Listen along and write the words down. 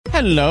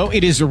Hello,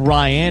 it is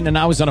Ryan, and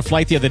I was on a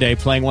flight the other day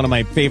playing one of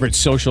my favorite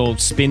social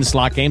spin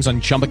slot games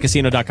on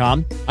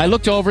ChumbaCasino.com. I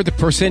looked over at the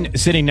person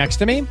sitting next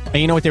to me, and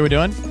you know what they were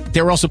doing?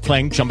 They were also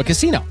playing Chumba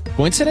Casino.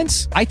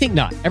 Coincidence? I think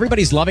not.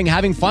 Everybody's loving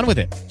having fun with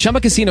it. Chumba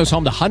Casino is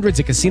home to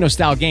hundreds of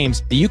casino-style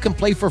games that you can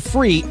play for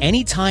free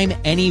anytime,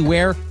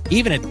 anywhere,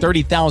 even at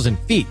 30,000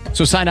 feet.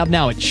 So sign up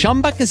now at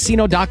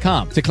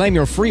ChumbaCasino.com to claim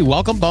your free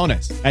welcome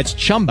bonus. That's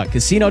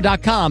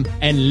ChumbaCasino.com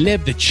and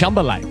live the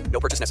Chumba life. No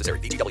purchase necessary.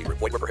 VGW.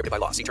 Void were prohibited by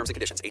law. See terms and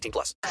conditions. 18+.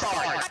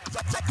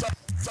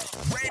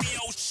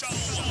 Radio show.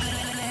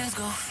 Let's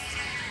go.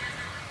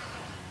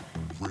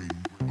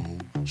 Radio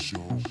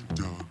show.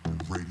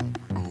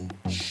 Radio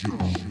show.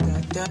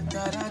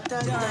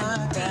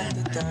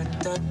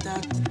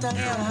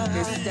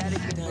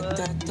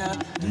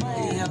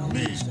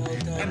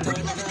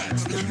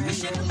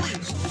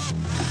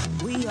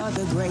 We are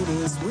the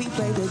greatest. We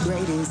play the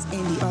greatest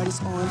indie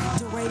artists on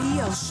the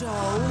radio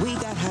show. We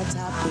got hot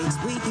topics.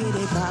 We get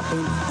it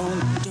popping on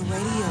the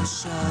radio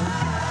show.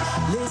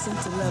 Listen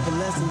to Love and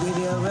Lust and give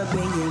your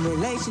opinion.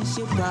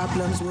 Relationship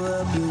problems,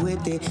 we'll help you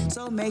with it.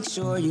 So make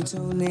sure you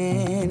tune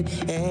in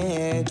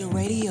at the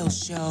radio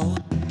show.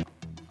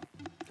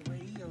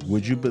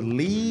 Would you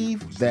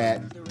believe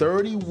that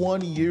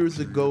 31 years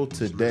ago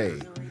today,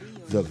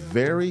 the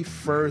very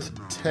first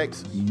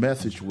text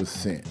message was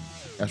sent?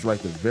 That's right,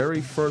 the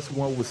very first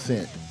one was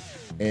sent,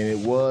 and it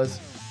was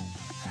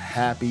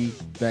Happy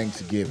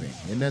Thanksgiving.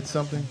 Isn't that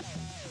something?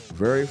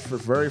 Very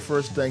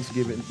first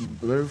Thanksgiving,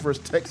 very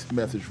first text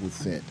message was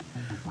sent.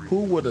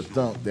 Who would have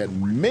thought that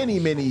many,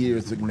 many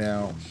years from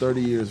now,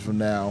 30 years from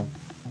now,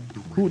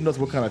 who knows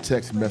what kind of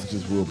text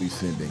messages we'll be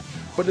sending.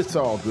 But it's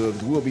all good,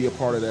 because we'll be a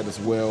part of that as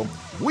well.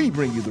 We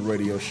bring you the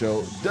radio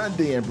show,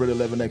 Dundee and Britt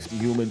 11X, the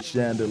Human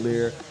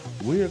Chandelier.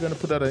 We are going to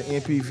put out an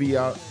MPV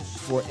out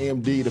for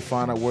MD to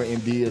find out where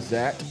MD is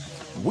at.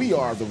 We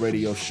are the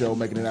radio show,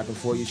 making it happen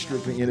for you.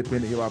 Strictly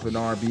independent hip-hop and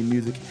R&B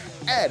music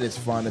at its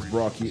finest,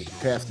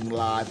 broadcasting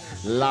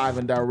live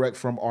and direct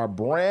from our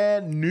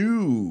brand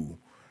new,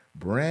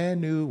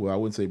 well, I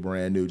wouldn't say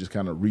brand new, just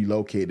kind of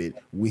relocated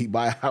We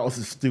Buy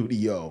Houses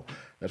studio.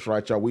 That's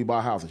right, y'all. We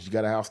buy houses. You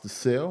got a house to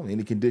sell,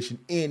 any condition,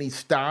 any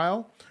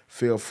style.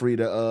 Feel free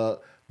to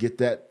get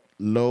that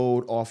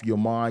load off your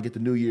mind. Get the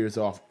New Year's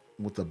off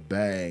with a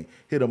bang.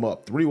 Hit them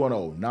up,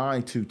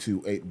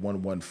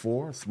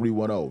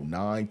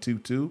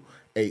 310-922-8114,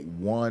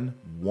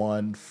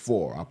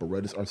 310-922-8114.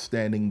 Operators are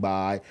standing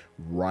by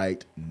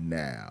right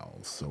now.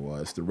 So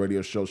it's the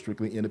radio show,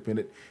 strictly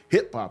independent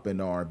hip-hop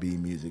and R&B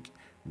music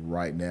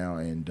right now.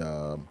 And,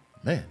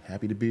 man,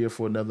 happy to be here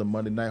for another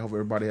Monday night. Hope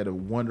everybody had a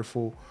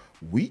wonderful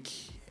week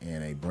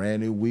and a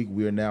brand new week.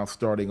 We are now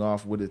starting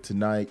off with it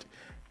tonight.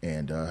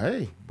 And,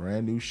 hey,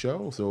 brand new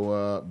show.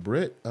 So,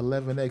 Britt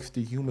 11X,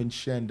 the Human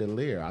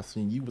Chandelier. I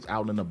seen you was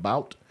out and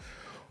about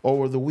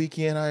over the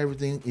weekend. How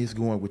everything is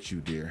going with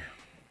you, dear?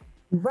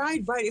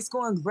 Right. It's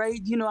going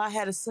great. You know, I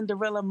had a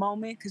Cinderella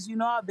moment because, you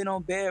know, I've been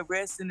on bed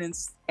rest and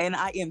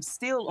I am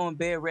still on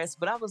bed rest.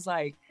 But I was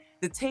like,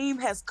 the team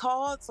has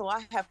called, so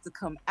I have to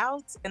come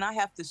out and I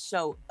have to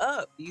show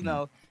up. You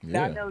know,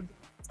 Donnell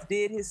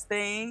did his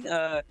thing.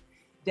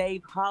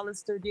 Dave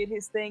Hollister did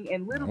his thing.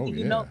 And literally,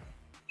 you know,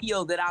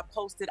 video that I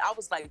posted, I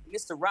was like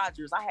Mr.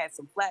 Rogers. I had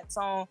some flats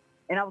on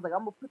and I was like,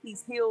 I'm gonna put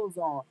these heels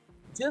on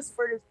just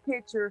for this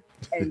picture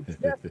and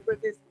just for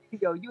this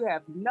video. You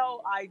have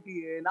no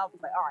idea. And I was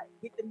like, all right,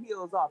 get the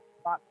heels off.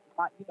 My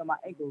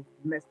ankles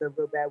messed up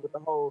real bad with the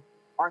whole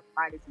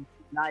arthritis and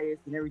tendinitis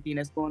and everything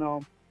that's going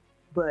on.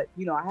 But,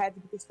 you know, I had to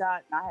get the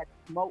shot and I had to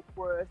promote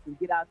for us and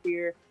get out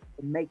there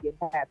and make it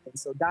happen.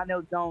 So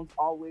Donnell Jones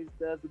always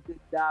does a good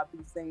job. He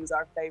sings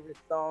our favorite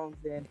songs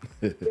and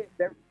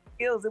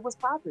it was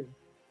popping.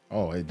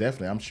 Oh, it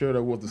definitely. I'm sure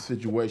there was a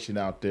situation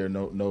out there,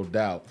 no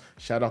doubt.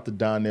 Shout out to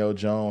Donnell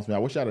Jones. Man, I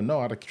wish I'd have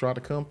known. I'd have tried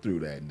to come through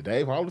that. And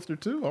Dave Hollister,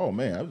 too. Oh,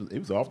 man, it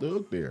was off the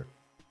hook there.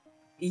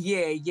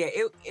 Yeah.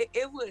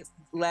 It was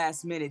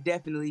last minute,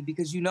 definitely,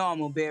 because, you know,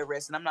 I'm on bed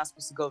rest and I'm not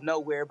supposed to go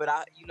nowhere. But,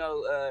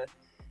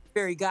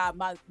 fairy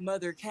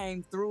godmother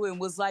came through and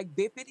was like,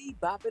 bippity,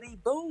 boppity,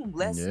 boom,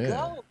 let's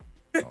go.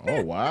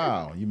 Oh,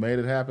 wow. You made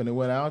it happen and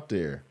went out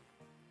there.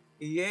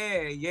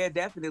 Yeah,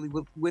 definitely.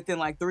 Within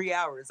like 3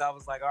 hours, I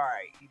was like, all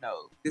right, you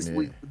know, this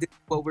week, this is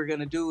what we're going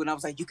to do. And I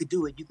was like, you could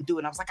do it.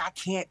 And I was like, I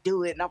can't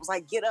do it. And I was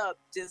like, get up.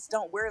 Just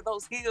don't wear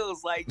those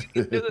heels. Like,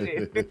 you can do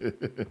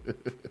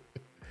it.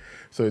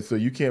 So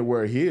you can't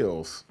wear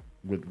heels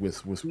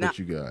with what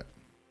you got?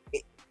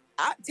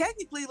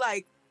 Technically,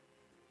 like,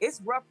 it's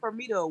rough for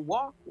me to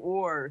walk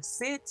or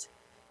sit.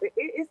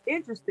 It's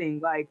interesting.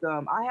 Like,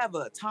 I have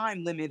a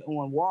time limit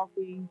on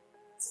walking,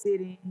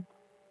 sitting.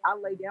 I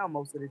lay down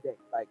most of the day.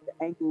 Like the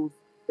ankles,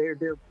 they're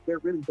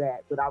really bad.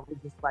 But I was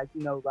just like,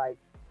 you know, like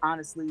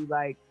honestly,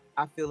 like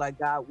I feel like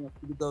God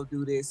wants me to go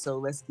do this, so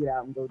let's get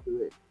out and go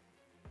do it.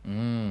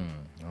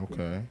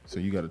 Okay. So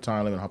you got a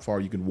time limit, how far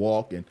you can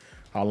walk and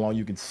how long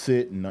you can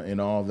sit and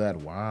all that.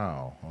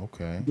 Wow.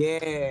 Okay.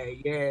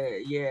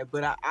 Yeah.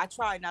 But I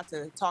try not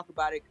to talk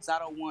about it because I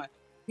don't want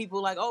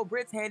people like, oh,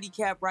 Britt's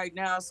handicapped right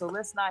now, so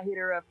let's not hit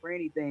her up for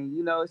anything.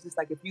 You know, it's just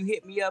like if you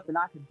hit me up and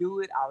I can do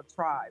it, I'll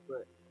try.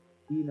 But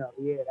you know,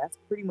 yeah, that's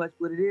pretty much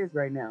what it is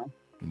right now.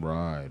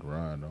 Right.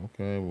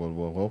 Okay.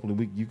 Well,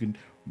 hopefully you can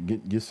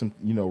get some,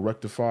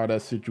 rectify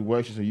that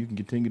situation so you can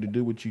continue to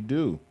do what you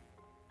do.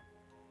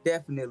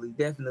 Definitely.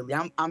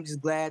 I'm just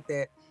glad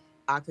that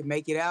I could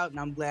make it out, and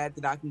I'm glad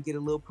that I can get a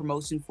little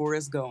promotion for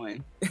us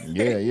going.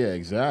 Yeah,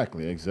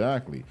 exactly.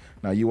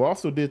 Now you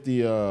also did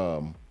the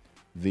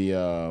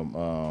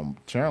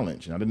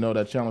challenge, and I didn't know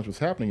that challenge was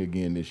happening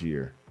again this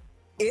year.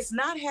 It's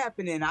not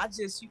happening. I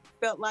just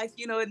felt like,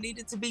 it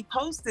needed to be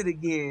posted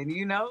again,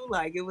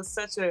 like it was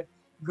such a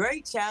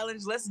great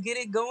challenge. Let's get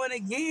it going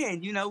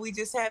again. We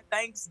just had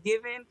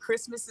Thanksgiving.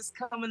 Christmas is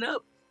coming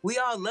up. We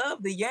all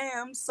love the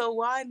yams, so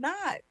why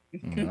not?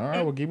 All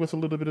right, well, give us a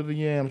little bit of the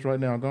yams right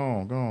now. Go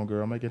on,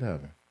 girl. Make it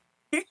happen.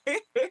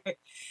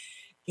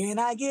 Can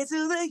I get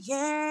to the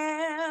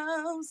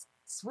yams,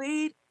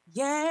 sweet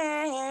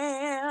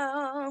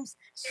yams?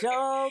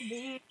 Show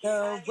me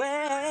the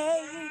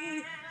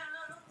way.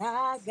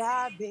 I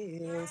got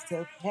bills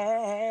to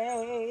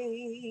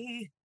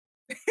pay.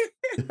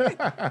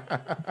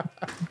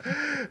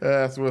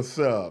 That's what's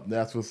up.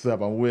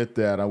 I'm with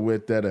that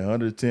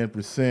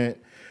 110%.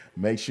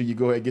 Make sure you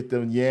go ahead and get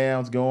them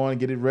yams going,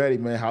 get it ready,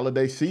 man.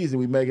 Holiday season,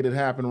 we making it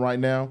happen right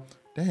now.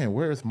 Damn,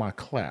 where's my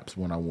claps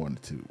when I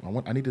wanted to?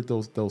 I needed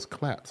those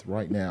claps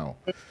right now.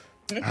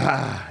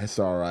 It's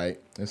all right.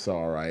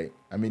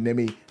 I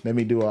mean, let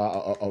me do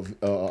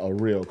a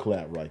real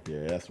clap right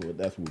there. That's what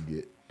we'll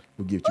get.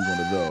 We'll get you one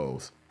of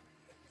those.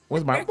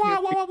 Where's my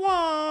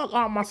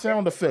my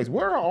sound effects?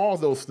 Where are all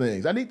those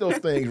things? I need those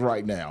things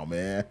right now,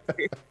 man.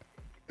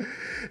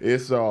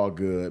 It's all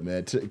good,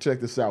 man. Check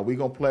this out. We're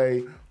gonna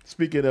play.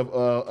 Speaking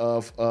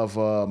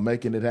of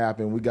making it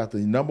happen, we got the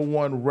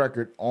 #1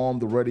 record on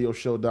the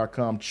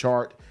radioshow.com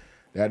chart.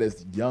 That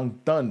is Young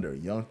Thunder.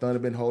 Young Thunder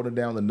been holding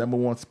down the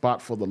 #1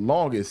 spot for the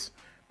longest,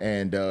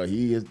 and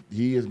he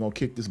is gonna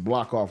kick this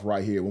block off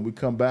right here. When we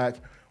come back,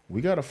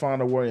 we gotta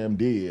find out where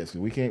MD is.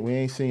 We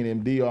ain't seen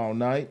MD all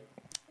night.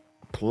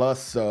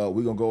 Plus,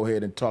 we're gonna go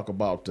ahead and talk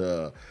about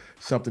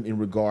something in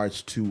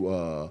regards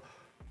to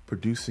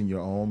producing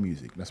your own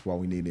music. That's why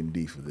we need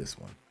MD for this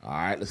one. All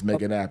right, let's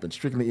make it happen.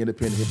 Strictly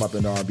independent hip hop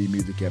and R&B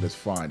music at its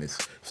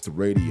finest. It's the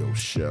radio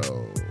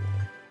show.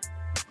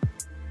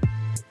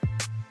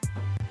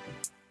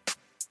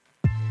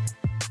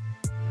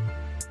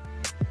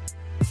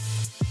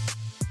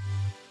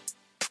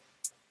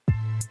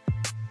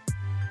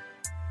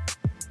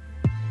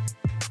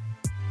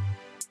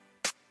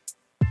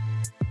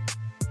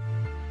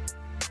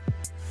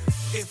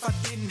 If I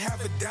didn't have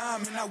a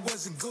dime and I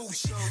wasn't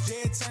Gucci,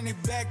 they'd turn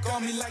it back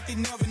on me like they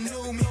never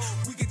knew me.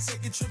 We could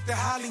take a trip to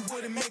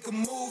Hollywood and make a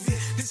movie.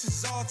 This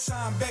is all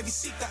time, baby,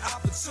 seek the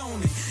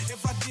opportunity.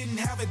 If I didn't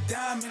have a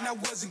dime and I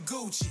wasn't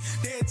Gucci,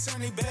 they'd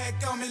turn it back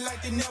on me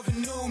like they never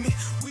knew me.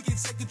 We could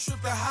take a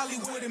trip to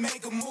Hollywood and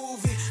make a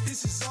movie.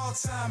 This is all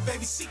time,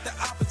 baby, seek the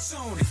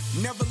opportunity.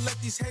 Never let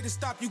these haters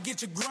stop you,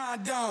 get your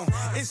grind on.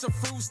 It's a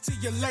fruits to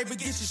your labor,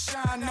 get your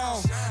shine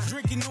on.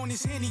 Drinking on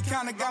this Henny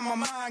kinda got my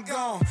mind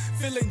gone.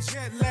 Feeling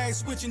jet lag,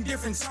 switching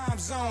different time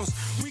zones.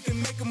 We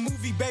can make a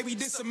movie, baby,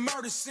 this a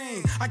murder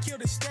scene. I kill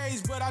the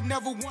stage, but I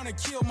never wanna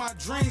kill my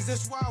dreams.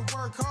 That's why I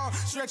work hard,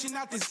 stretching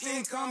out this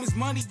income. Is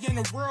money in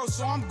the world,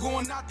 so I'm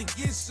going out to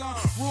get some.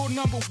 Rule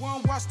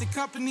 #1, watch the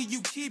company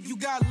you keep. You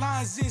got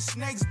lions and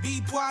snakes,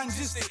 be plotting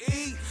just to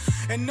eat.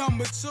 And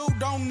 #2,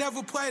 don't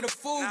never play the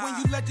fool. When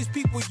you let these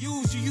people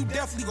use you, you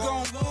definitely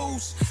gon'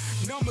 lose.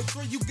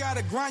 #3, you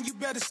gotta grind, you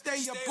better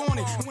stay up on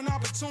it. When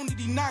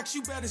opportunity knocks,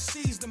 you better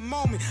seize the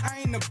moment. I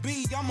ain't a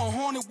bee, I'm a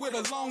hornet with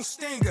a long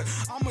stinger.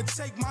 I'ma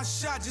take my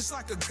shot just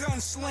like a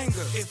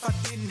gunslinger. If I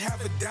didn't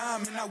have a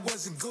dime and I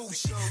wasn't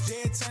Gucci,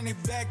 they'd turn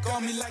it back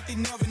on me like they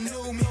never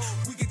knew me.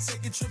 We could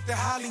take a trip to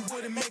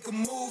Hollywood and make a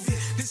movie.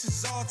 This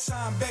is all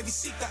time, baby,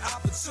 seek the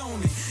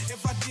opportunity.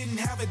 If I didn't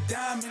have a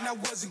dime and I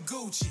wasn't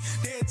Gucci,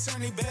 they'd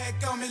turn it back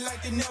on me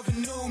like they never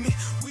knew me.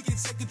 We could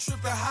take a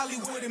trip to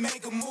Hollywood and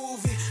make a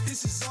movie.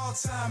 This is all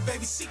time,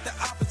 baby, seek the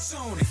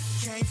opportunity.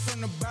 Came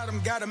from the bottom,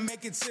 gotta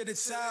make it to the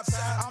top.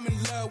 I'm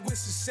in love with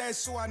success,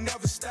 so I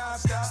never stop.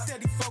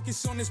 Steady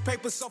focus on this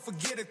paper, so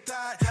forget a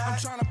thought. I'm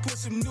trying to put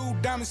some new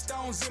diamond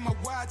stones in my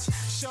watch.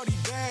 Shorty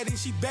bad and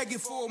she begging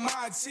for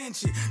my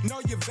attention.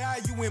 Know your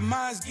value and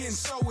mine's getting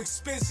so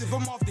expensive.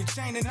 I'm off the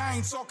chain and I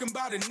ain't talking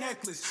about a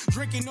necklace.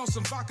 Drinking on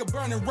some vodka,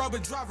 burning rubber,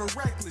 driving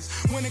reckless.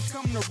 When it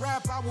come to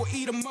rap, I will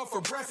eat them up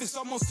for breakfast.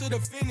 Almost to the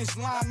finish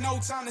line, no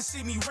time to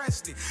see me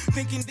rested.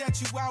 Thinking that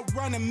you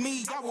outrunning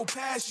me, I will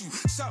pass you.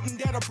 Something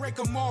that'll break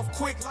them off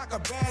quick like a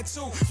bad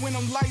tooth. When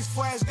them lights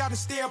flash, gotta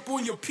stay up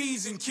on your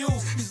P's and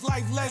Q's. These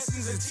life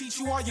lessons that teach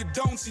you all your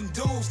don'ts and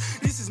do's.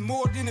 This is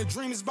more than a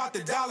dream, it's about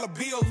the dollar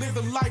bill.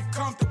 Living life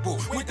comfortable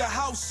with the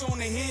house on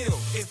the hill.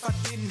 If I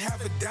didn't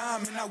have a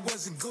dime and I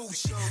wasn't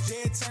Gucci,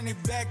 they'd turn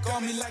it back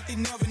on me like they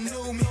never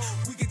knew me.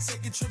 We could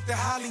take a trip to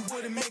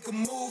Hollywood and make a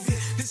movie.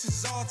 This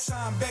is all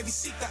time, baby,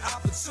 seek the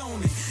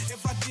opportunity.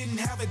 If I didn't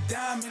have a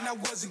dime and I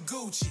wasn't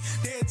Gucci,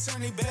 they'd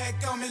turn it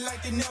back on me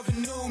like they never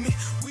knew me.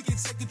 We can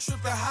take a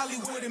trip to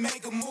Hollywood and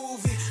make a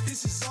movie.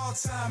 This is all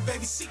time,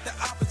 baby, seek the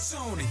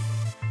opportunity.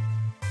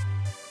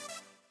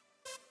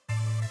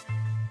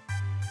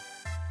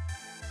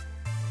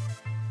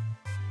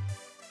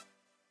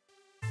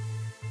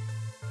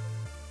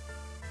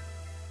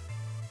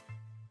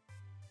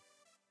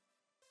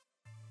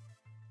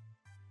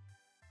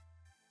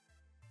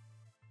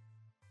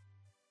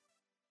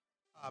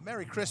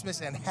 Merry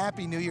Christmas and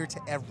Happy New Year to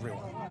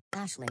everyone.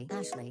 Ashley.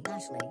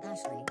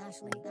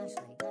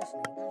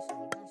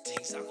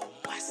 Things are going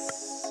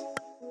mess.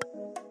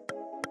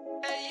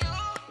 Hey, you.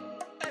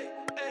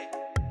 Hey,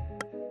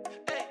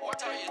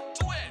 what are you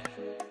doing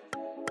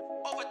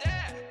over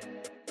there?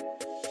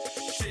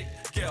 Shake,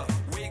 girl,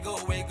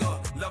 wiggle.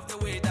 Love the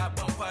way that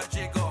bumper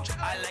jiggle.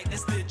 I like the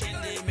split in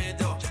the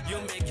middle.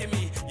 You're making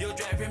me, you're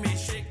driving me.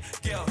 Shake,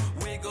 girl,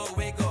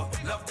 wiggle.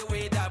 Love the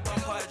way that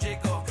bumper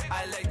jiggle.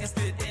 I like the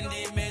split in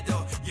the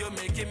middle. You're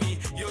making me,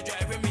 you're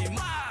driving me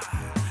mad.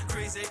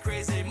 Crazy,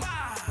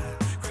 mad.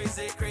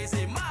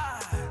 Crazy,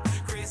 mad.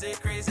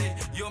 Crazy.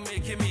 You're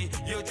making me,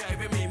 you're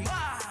driving me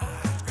mad.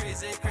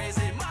 Crazy,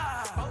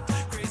 mad.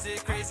 Crazy,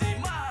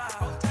 mad.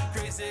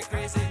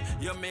 Crazy.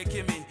 You're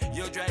making me,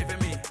 you're driving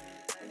me.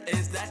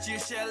 Is that you,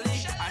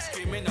 Shelly? I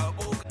screaming out,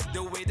 oh,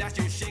 the way that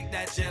you shake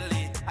that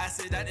jelly. I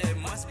say that it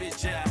must be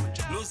jam.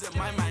 Losing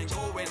my mind,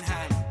 going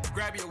ham.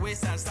 Grab your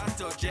waist and start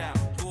to jam.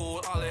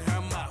 Gold all in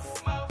her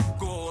mouth.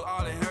 Gold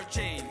all in her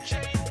chain.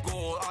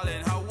 Gold all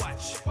in her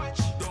watch.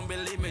 Don't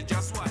believe me,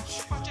 just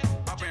watch.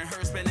 Up in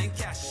her spending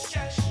cash.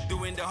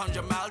 Doing the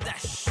 100-mile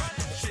dash.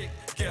 Shake,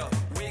 girl,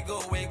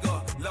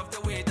 wiggle. Love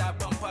the way that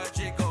bumper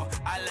jiggle.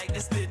 I like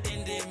the split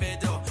in the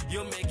middle.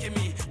 You're making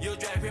me, you're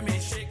driving me.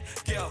 Shake,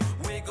 girl,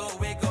 wiggle.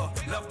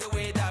 Love the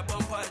way that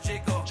bumper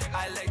jiggle.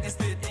 I like the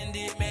split in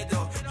the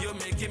middle. You're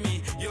making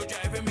me, you're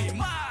driving me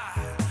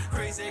mad.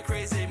 Crazy,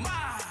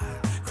 mad.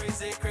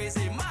 Crazy,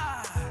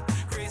 mad.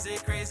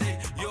 Crazy.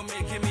 You're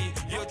making me,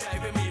 you're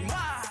driving me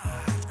mad.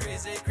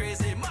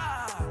 Crazy,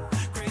 mad.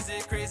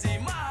 Crazy,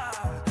 mad.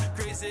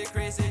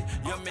 Crazy.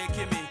 You're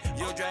making me,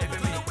 you're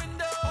driving me. To the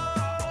window,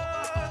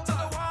 to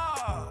the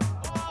wall.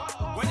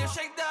 When you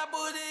shake that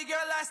booty,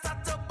 girl, I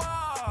start to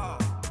ball.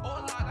 Oh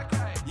Lord, I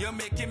cry. You're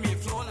making me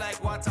flow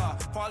like water,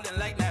 falling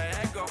like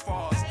Niagara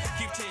Falls.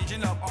 Keep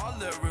changing up all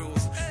the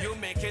rules. You're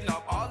making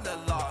up all the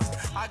laws.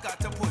 I got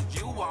to put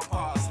you on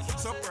pause.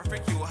 So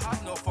perfect, you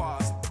have no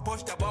flaws.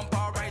 Push the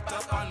bumper right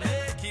up on me.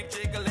 Keep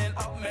jiggling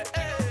up me.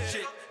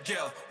 Shake,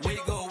 girl,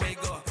 wiggle.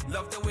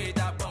 Love the way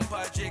that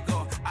bumper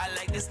jiggle. I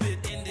like the split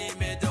in the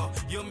middle.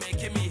 You're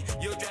making me,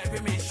 you're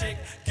driving me. Shake,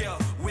 girl,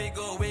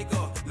 wiggle.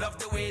 Love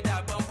the way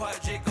that bumper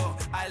jiggle.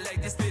 I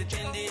like the split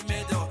in the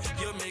middle.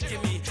 You're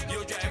making me,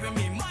 you're driving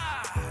me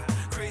mad.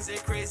 Crazy,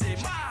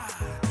 mad.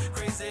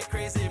 Crazy,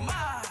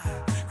 mad.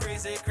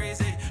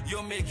 Crazy.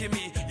 You're making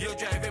me, you're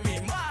driving me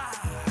mad.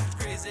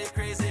 Crazy,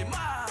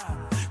 mad.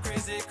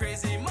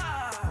 Crazy,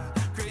 mad.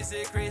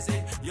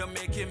 Crazy. You're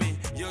making me,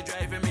 you're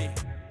driving me.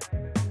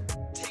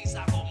 Things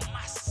are going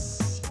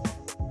mess.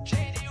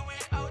 JD, way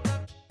out of.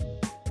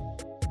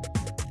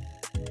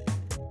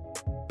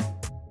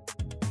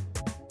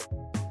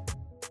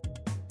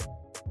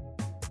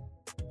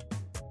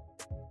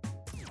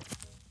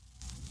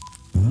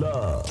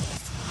 Love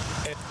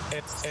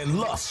and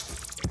lust.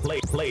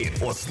 Play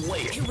it or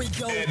slay it. Here we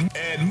go.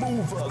 And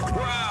move the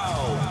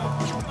crowd.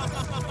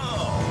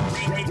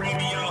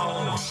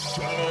 Radio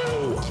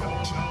show.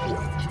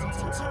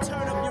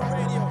 Turn up your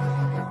radio.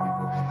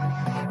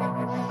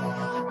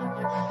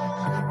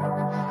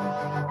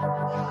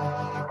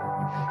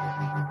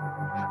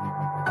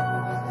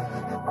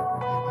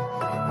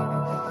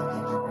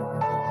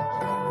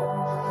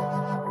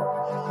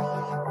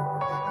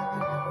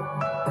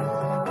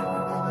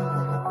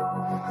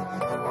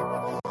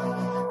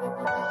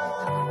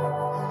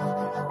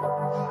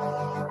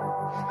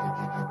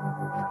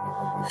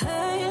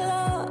 Hey,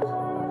 love,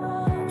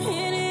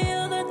 any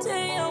other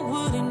day I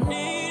wouldn't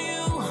need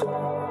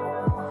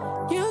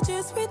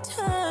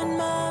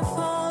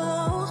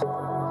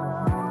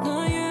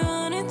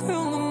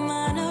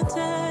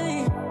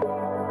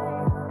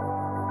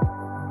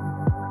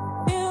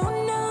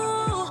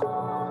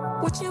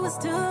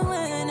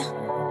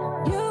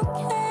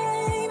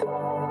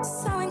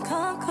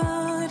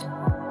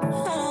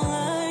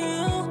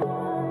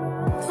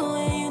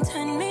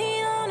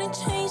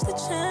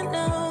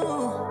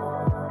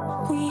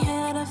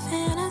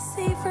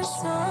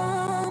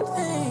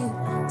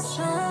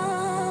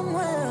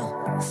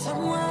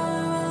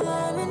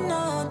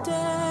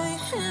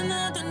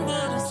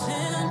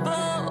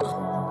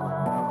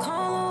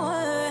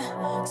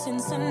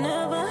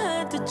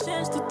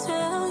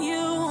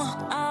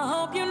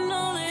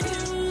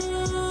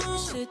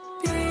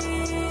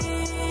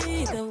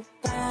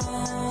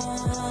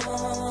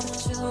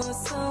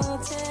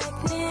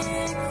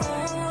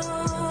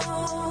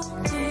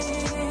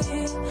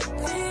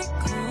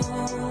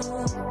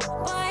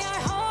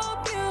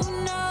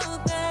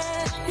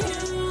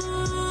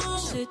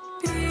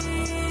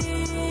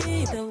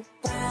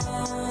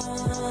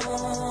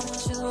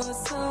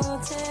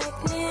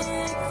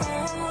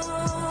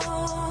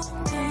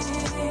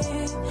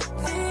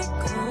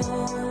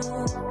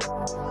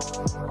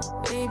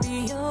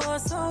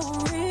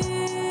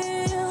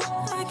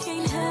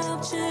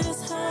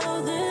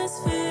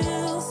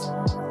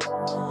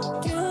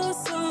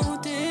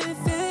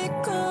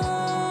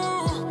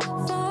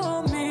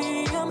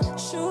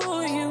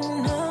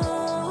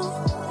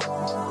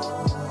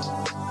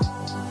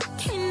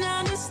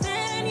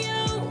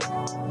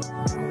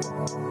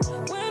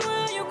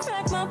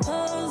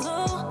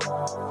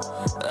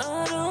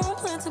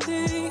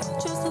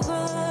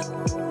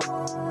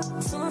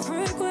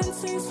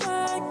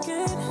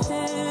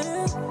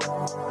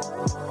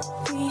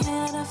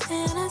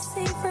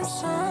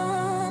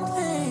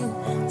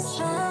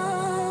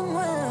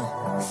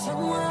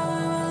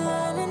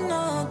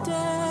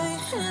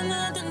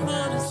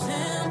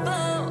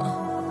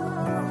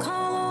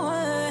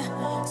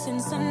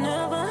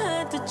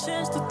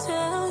just to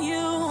tell you,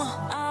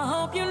 I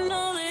hope you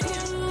know that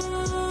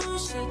you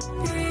should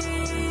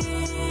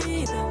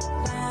be the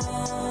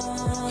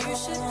one. You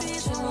should be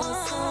the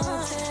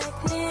one.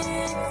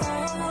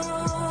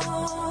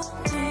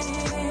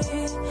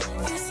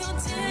 It's so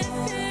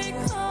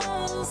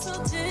difficult, so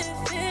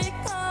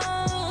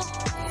difficult.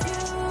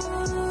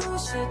 You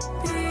should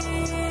be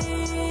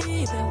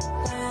the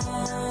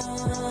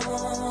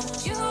one.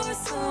 You're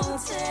so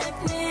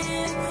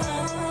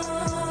technical.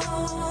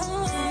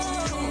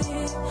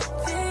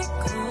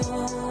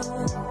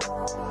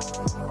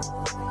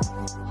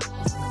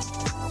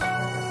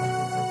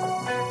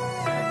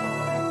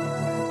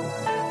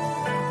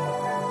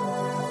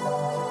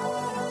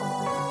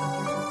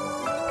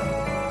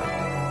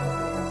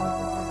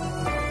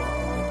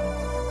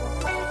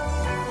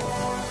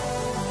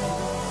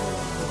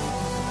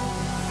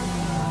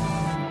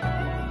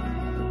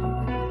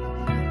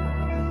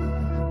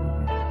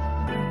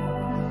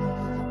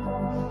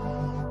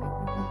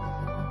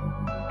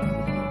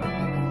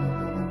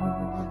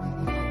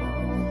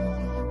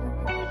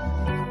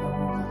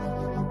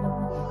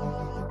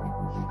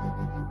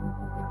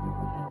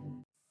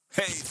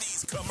 Hey,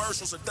 these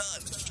commercials are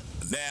done.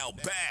 Now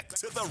back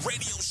to the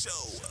radio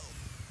show.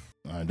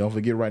 Don't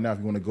forget right now, if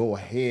you want to go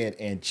ahead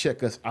and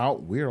check us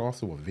out, we're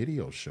also a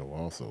video show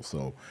also.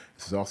 So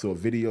this is also a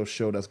video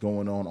show that's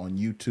going on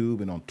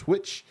YouTube and on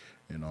Twitch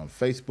and on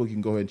Facebook. You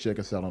can go ahead and check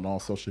us out on all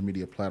social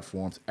media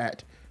platforms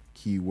at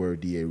Keyword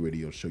DA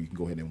Radio Show. You can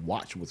go ahead and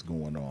watch what's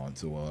going on.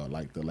 So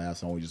like the last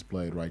song we just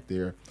played right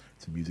there,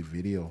 it's a music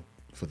video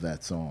for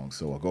that song.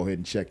 So go ahead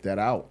and check that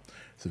out.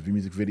 It's a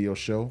music video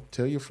show.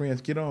 Tell your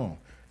friends, get on.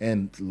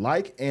 And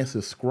like and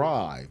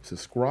subscribe.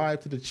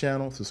 Subscribe to the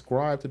channel.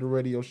 Subscribe to the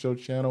radio show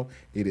channel.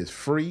 It is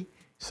free,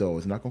 so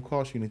it's not going to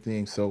cost you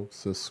anything. So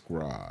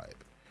subscribe.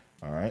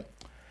 All right?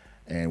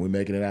 And we're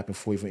making it happen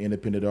for you for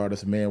independent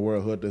artists. Man, we're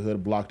hood to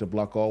hood, block to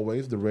block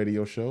always. The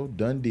radio show.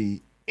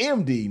 Dundee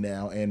MD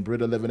now and Brit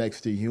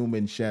 11XT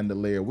Human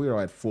Chandelier. We are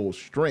at full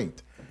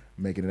strength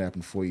making it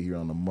happen for you here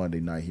on a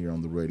Monday night here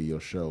on the radio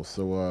show.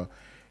 So,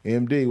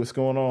 MD, what's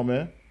going on,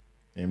 man?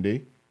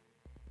 MD?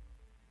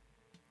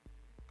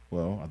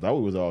 Well, I thought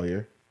we was all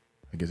here.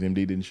 I guess MD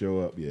didn't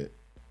show up yet.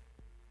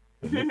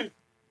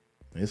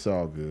 It's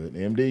all good.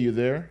 MD, you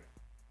there?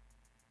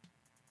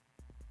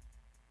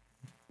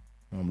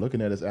 I'm looking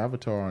at his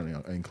avatar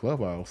in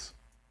Clubhouse.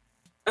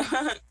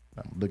 I'm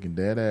looking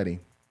dead at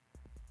him.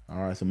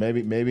 All right, so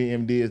maybe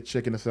MD is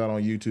checking us out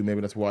on YouTube.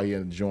 Maybe that's why he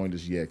hasn't joined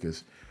us yet,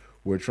 because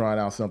we're trying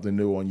out something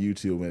new on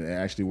YouTube. And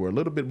actually, we're a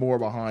little bit more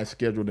behind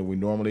schedule than we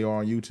normally are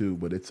on YouTube,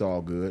 but it's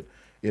all good.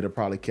 It'll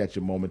probably catch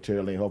him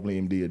momentarily, and hopefully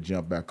MD will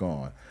jump back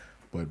on.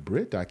 But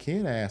Britt, I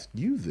can't ask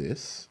you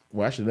this.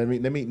 Well, actually,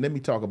 let me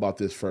talk about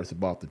this first,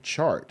 about the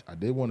chart. I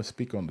did want to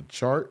speak on the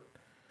chart,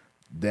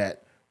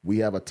 that we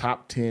have a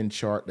top 10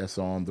 chart that's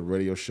on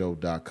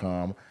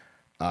theradioshow.com.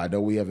 I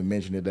know we haven't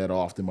mentioned it that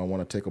often, but I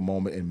want to take a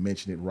moment and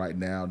mention it right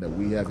now, that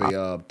we have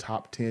a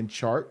top 10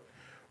 chart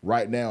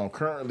right now.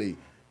 Currently,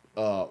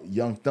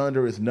 Young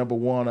Thunder is number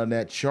 1 on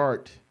that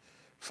chart,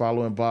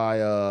 followed by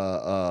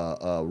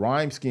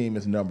Rhyme Scheme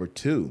is number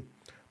 2.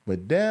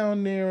 But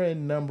down there at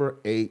number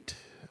 8,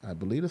 I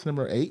believe it's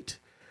number 8,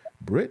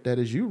 Britt, that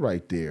is you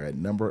right there at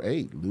number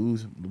 8.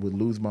 Lose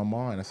My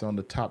Mind. That's on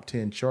the top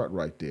 10 chart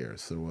right there.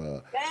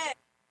 So,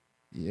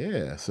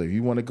 yeah. So if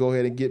you want to go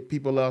ahead and get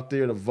people out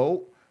there to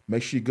vote,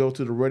 make sure you go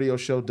to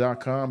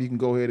theradioshow.com. You can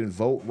go ahead and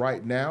vote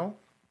right now.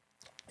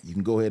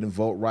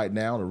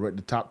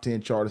 The top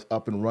 10 chart is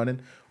up and running.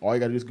 All you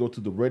got to do is go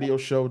to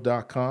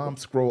theradioshow.com,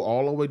 scroll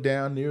all the way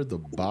down near the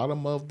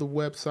bottom of the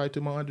website,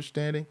 to my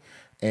understanding,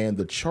 and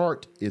the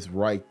chart is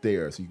right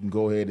there. So you can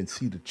go ahead and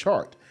see the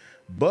chart.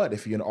 But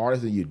if you're an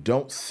artist and you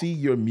don't see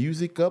your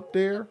music up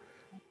there,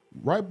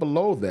 right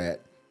below that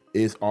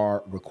is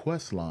our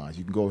request lines.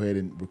 You can go ahead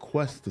and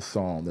request the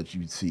song that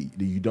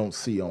you don't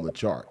see on the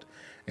chart.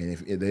 And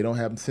if they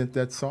haven't sent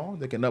that song,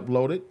 they can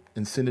upload it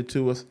and send it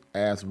to us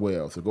as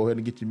well. So go ahead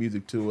and get your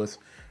music to us,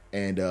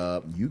 and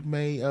you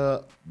may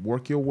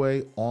work your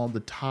way on the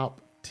top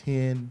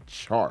 10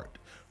 chart.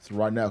 So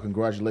right now,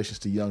 congratulations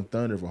to Young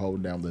Thunder for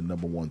holding down the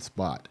number 1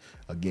 spot.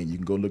 Again, you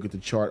can go look at the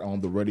chart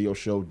on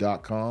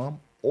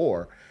theradioshow.com,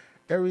 or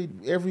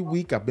every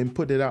week I've been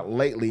putting it out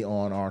lately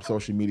on our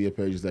social media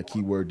pages, that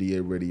Keyword DA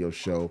Radio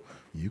Show.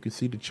 You can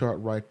see the chart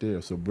right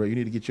there. So, bro, you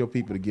need to get your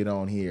people to get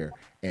on here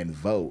and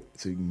vote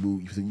so you can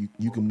move. So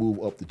you can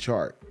move up the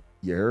chart.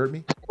 You heard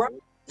me?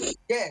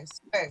 Yes,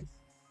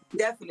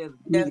 definitely.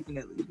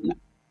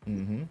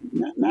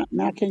 Mm-hmm.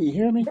 Now, can you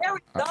hear me? There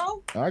we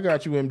go. I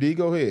got you, MD.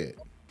 Go ahead.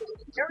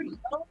 There we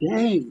go.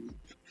 Dang,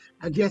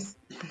 I guess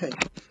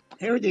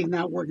everything's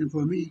not working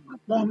for me. My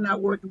phone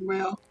not working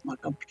well. My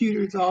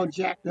computer's all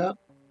jacked up.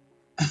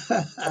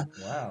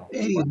 Wow.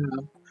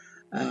 Anyhow,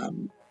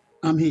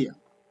 I'm here.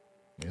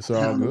 It's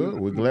all good.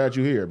 We're glad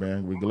you're here,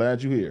 man. We're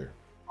glad you're here.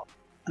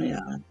 Yeah,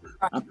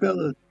 I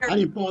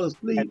didn't fall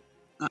asleep.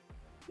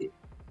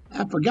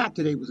 I forgot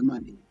today was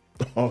Monday.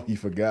 Oh, you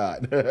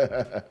forgot.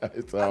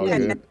 It's all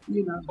good.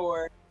 You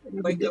know,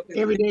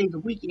 every day is a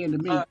weekend to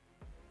me.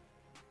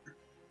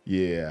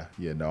 Yeah,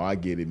 yeah, no, I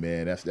get it,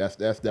 man. That's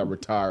that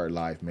retired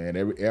life,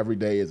 man. Every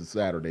day is a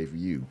Saturday for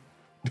you.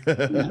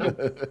 Yeah.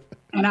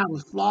 And I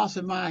was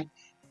flossing my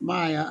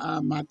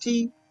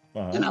teeth,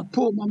 and Uh-huh. I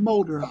pulled my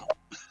motor out.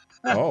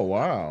 Oh,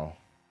 wow.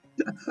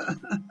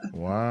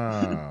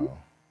 Wow.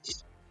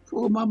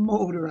 Pulled my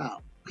motor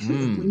out.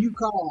 When Mm. you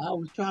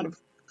called,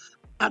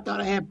 I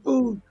thought I had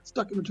food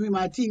stuck in between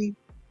my teeth,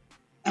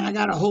 and I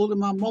got a hold of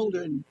my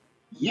motor and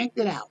yanked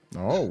it out.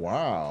 Oh,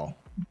 wow.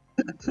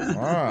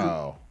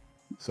 Wow.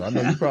 So I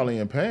know you're probably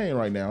in pain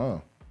right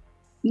now,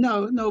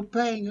 No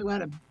pain. I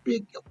had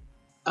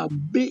a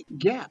big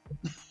gap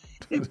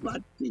in my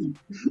teeth.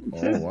 huh?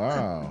 Oh,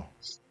 wow.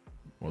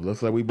 Well,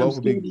 looks like we I'm both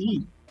would scared be to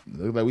eat.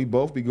 looks like we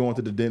both be going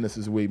to the dentist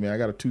this week, man. I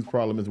got a tooth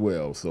problem as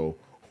well, so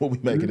we'll be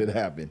making it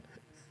happen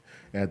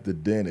at the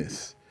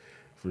dentist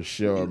for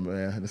sure,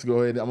 man. Let's go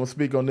ahead. I'm gonna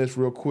speak on this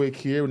real quick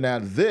here. Now,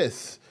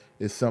 this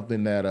is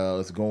something that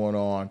is going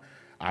on.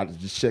 I was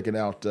just checking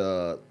out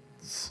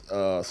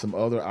some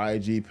other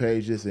IG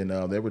pages, and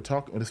they were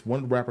talking. This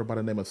one rapper by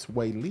the name of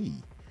Sway Lee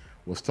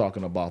was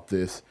talking about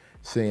this,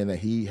 saying that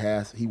he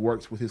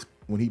works with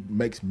when he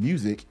makes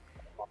music,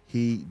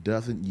 he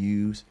doesn't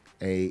use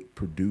a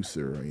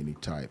producer or any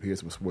type.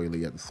 Here's what Sway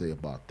Lee had to say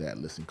about that.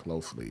 Listen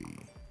closely.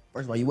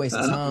 First of all, you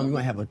wasting time. You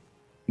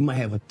might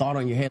have a thought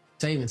on your head,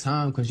 saving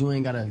time, because you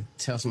ain't gotta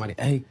tell somebody,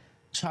 hey,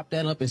 chop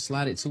that up and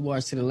slide it 2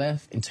 bars to the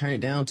left and turn it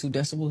down 2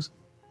 decibels.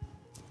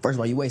 First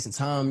of all, you wasting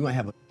time. You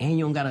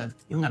don't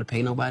gotta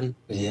pay nobody.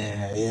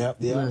 Yeah. You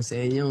know what I'm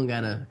saying? You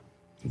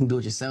can do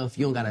it yourself.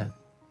 You don't gotta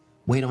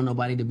wait on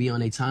nobody to be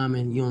on their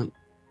timing. You don't.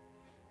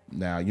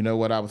 Now, you know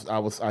what,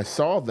 I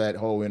saw that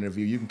whole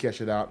interview. You can catch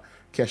that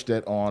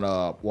on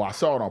I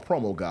saw it on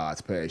Promo God's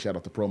page. Shout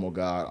out to Promo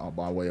God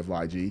by way of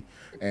IG.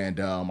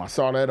 And I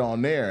saw that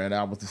on there, and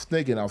I was just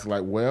thinking, I was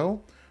like,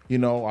 well, you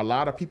know, a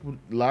lot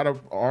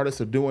of artists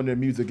are doing their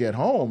music at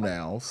home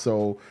now,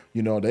 so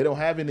you know they don't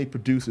have any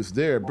producers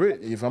there.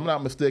 Britt, if I'm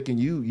not mistaken,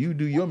 you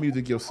do your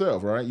music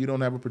yourself, right? You don't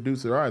have a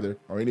producer either,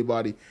 or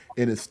anybody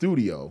in the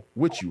studio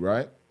with you,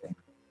 right?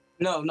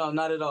 No,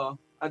 not at all.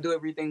 I do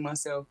everything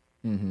myself.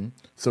 Mm-hmm.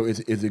 So is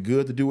it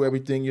good to do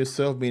everything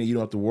yourself? Meaning you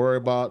don't have to worry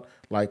about,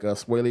 like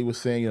Sway Lee was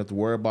saying, you don't have to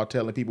worry about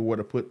telling people where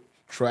to put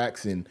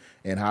tracks and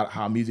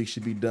how music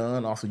should be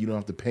done. Also, you don't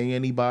have to pay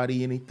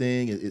anybody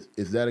anything.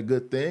 Is that a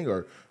good thing,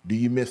 or do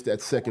you miss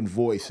that second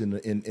voice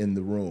in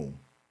the room?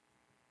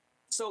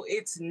 So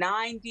it's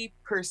 90%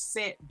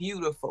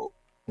 beautiful,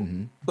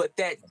 Mm-hmm. but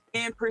that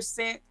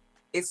 10%,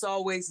 it's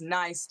always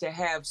nice to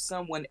have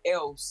someone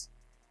else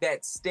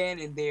that's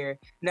standing there.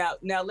 Now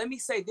let me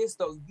say this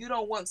though, you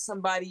don't want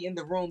somebody in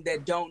the room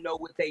that don't know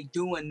what they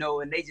do and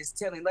they just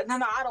telling like, no,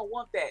 I don't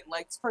want that.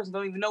 Like this person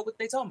don't even know what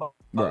they talking about.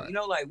 Right. You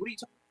know, like what are you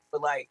talking about?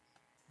 But like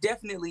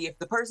definitely if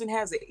the person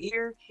has an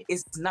ear,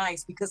 it's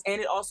nice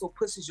and it also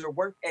pushes your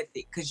work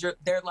ethic because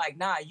they're like,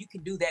 nah, you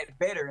can do that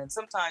better. And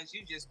sometimes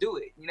you just do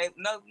it. You know,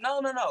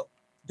 no.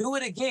 Do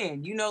it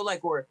again, you know,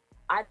 like, or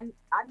I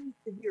need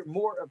to hear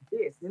more of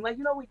this. And like,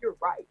 you know what, you're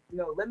right. You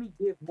know, let me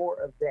give more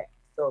of that.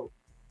 So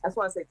that's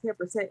why I say 10%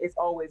 is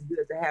always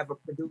good to have a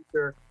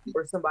producer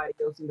or somebody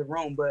else in the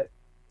room. But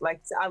like I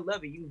said, I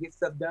love it. You can get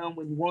stuff done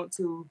when you want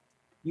to.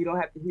 You don't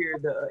have to hear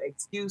the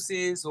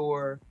excuses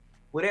or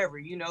whatever,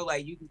 you know,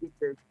 like you can get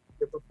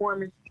the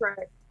performance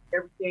track,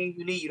 everything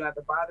you need. You don't have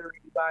to bother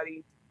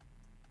anybody.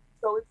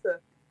 So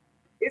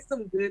it's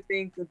some good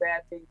things and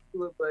bad things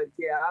to it, but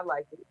yeah, I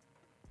like it.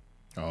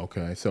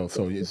 Okay, so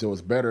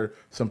it's better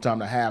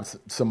sometimes to have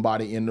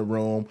somebody in the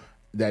room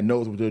that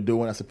knows what they're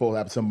doing. I suppose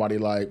have somebody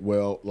like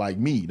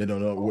me that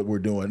don't know what we're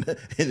doing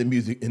in the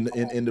music in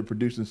the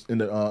productions in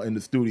the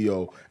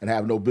studio and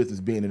have no business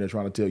being in there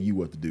trying to tell you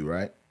what to do,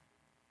 right?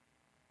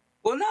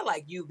 Well, not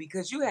like you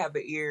because you have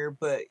an ear,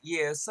 but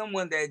yeah,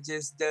 someone that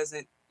just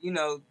doesn't, you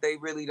know, they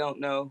really don't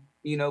know,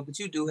 you know, but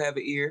you do have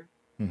an ear.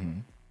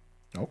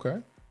 Mm-hmm. Okay,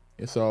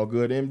 it's all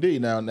good, MD.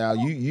 Now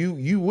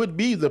you would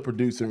be the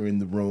producer in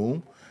the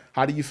room.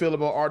 How do you feel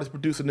about artists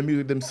producing the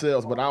music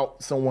themselves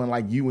without someone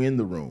like you in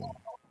the room?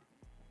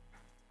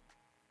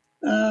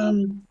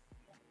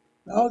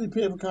 It all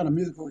depends what kind of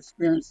musical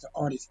experience the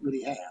artist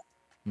really have.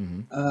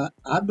 Mm-hmm.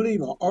 I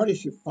believe an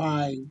artist should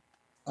find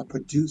a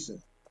producer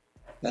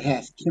that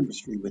has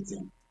chemistry with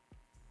them,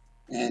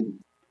 and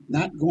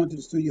not going to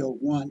the studio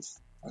once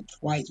or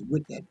twice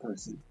with that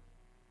person.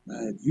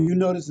 If you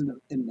notice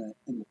in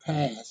the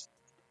past,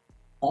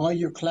 all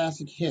your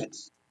classic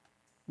hits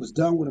was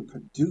done with a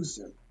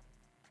producer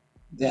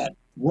that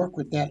worked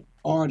with that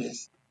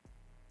artist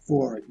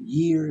for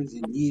years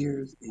and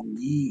years and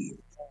years.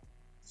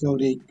 So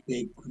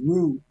they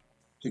grew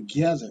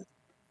together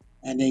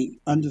and they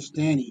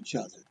understand each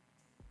other.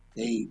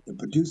 The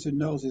producer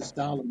knows his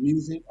style of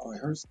music or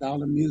her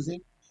style of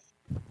music,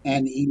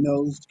 and he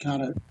knows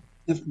kind of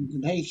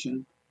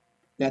information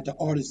that the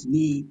artists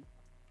need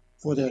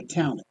for their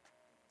talent.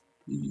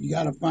 You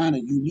got to find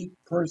a unique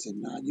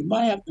person. Now, you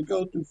might have to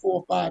go through 4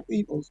 or 5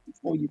 people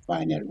before you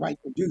find that right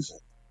producer,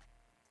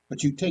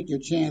 but you take your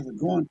chance of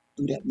going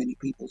through that many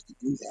people to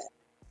do that,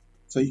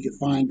 so you can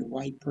find the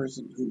right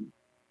person who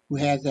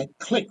has that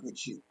click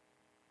with you.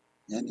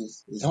 And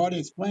it's hard to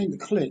explain the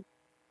click,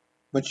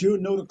 but you'll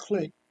know the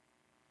click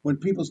when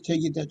people tell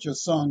you that your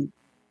song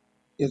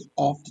is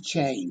off the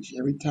change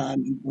every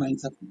time you bring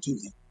something to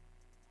them.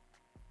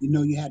 You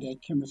know you have that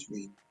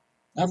chemistry.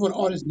 That's what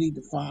artists need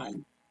to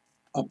find.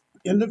 An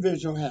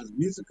individual has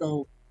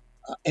musical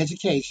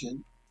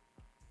education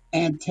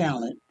and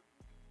talent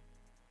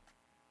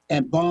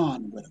and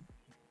bond with them.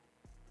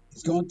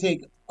 It's going to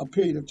take a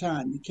period of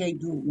time. You can't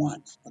do it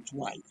once or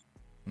twice.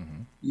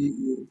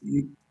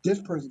 Mm-hmm. This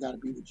person got to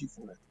be with you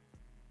for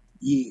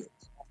years.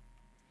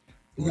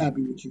 They got to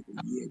be with you for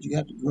years. You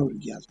have to grow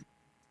together,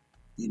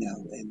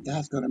 and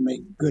that's going to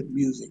make good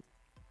music.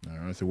 All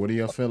right. So what do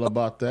y'all feel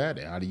about that?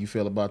 How do you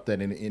feel about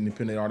that? And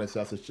independent artists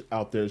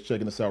out there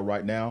checking us out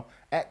right now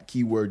at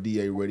Keyword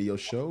DA Radio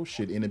Show.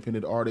 Should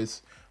independent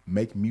artists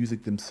make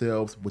music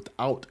themselves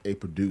without a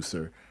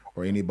producer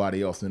or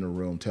anybody else in the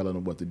room telling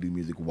them what to do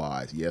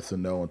music-wise? Yes or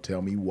no, and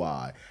tell me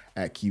why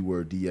at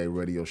Keyword DA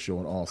Radio Show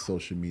on all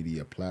social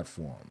media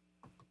platforms.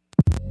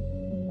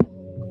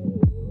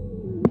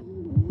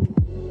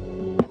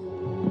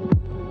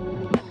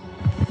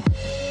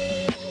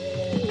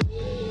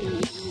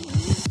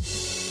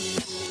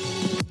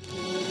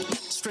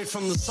 Straight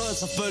from the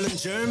soils of Berlin,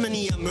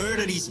 Germany, I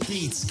murder these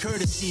beats,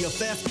 courtesy of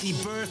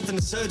FP Birth in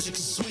a surgical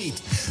suite.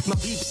 My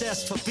peeps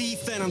asked for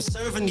beef and I'm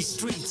serving these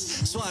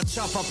streets, so I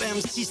chop up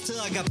MCs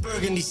till I got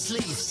burgundy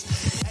sleeves.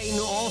 Ain't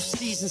no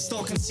off-season,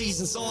 stalking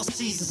seasons, all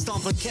seasons,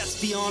 stomping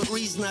cats beyond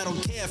reason. I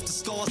don't care if the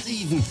score's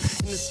even.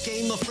 In this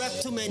game of rap,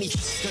 too many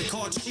got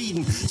caught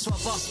cheating, so I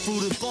bust through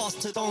the boss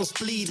till dawn's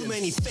bleeding. Too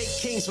many fake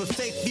kings with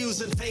fake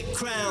views and fake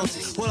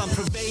crowns, while I'm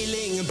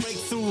prevailing and break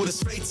through with a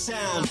straight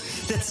sound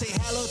that say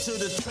hello to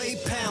the trade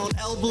pound,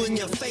 elbow in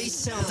your face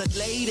sound that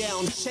lay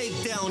down, shake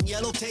down,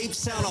 yellow tape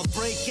sound. I'll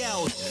break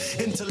out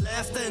into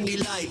laughter and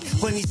delight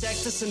when these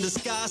actors in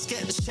disguise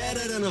getting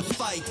shattered in a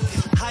fight.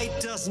 Height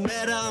doesn't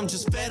matter, I'm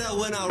just better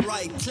when I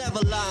write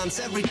clever lines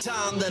every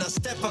time that I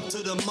step up to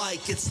the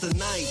mic. It's the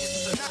night.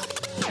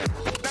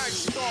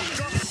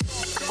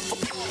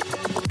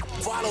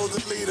 Follow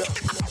the leader.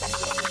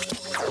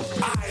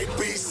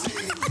 IBC.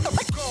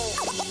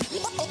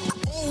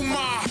 Oh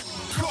my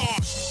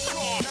gosh.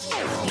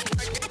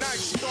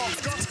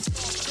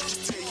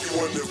 Take you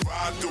on the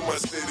ride through my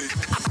city.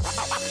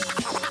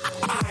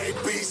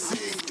 IBC.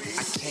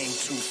 I came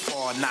too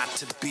far not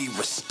to be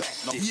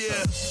respected.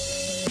 Yeah.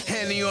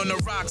 Henny on the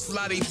rocks,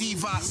 La de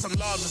Vivas. I'm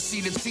large to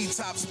see the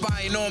T-tops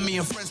spying on me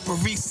and French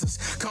baristas.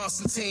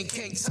 Constantine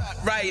King Tut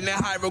writing in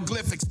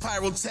hieroglyphics.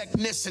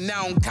 Pyrotechnician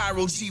now on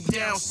Cairo Jeep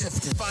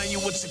downshifting. Find you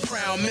with your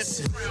crown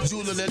missing.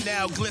 Jeweler that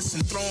now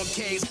glisten. Throwing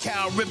K's,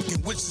 Cal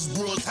Ripken. Witches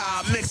brews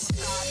how I mix it.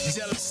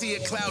 Jealousy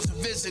of clouds of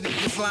vision.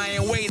 Niggas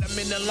lying wait. I'm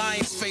in the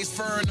lion's face.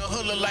 Fur in the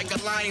hula like a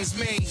lion's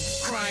mane.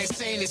 Crying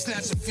sane and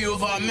snatch a few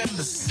of our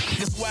members.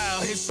 This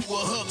wild hits you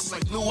with hooks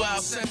like Lou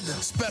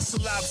Alcindor.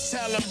 Special ops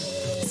tell them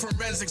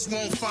forensics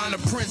won't find a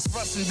prince.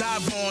 Russ and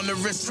dive on the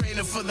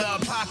restrainer for the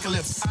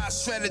apocalypse. I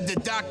shredded the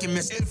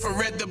documents,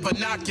 infrared the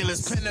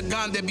binoculars.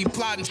 Pentagon they be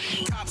plotting,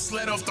 cops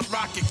let off the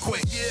rocket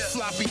quick. Yeah.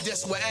 Floppy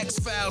disk with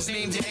X-Files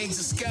named the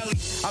Angel Skelly.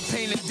 I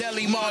painted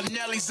Deli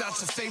Martinelli's out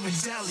your favorite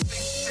deli.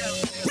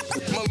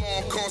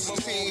 Malone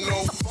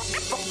Constantino.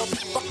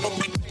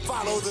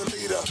 Follow the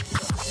leader.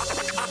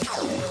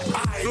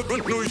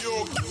 New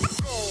York.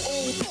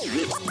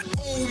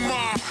 Oh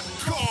my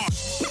gosh.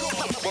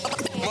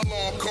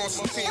 Malone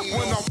Constantino.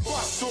 When I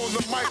bust on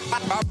the mic,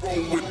 I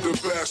roll with the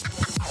best.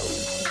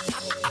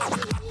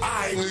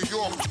 I New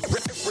York.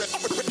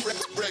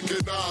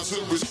 Recognize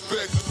and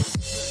respect.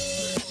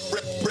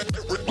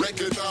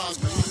 Recognize.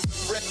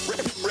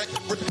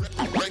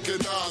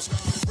 Recognize.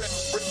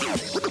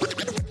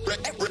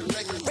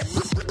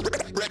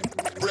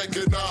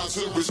 Recognize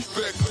and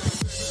respect.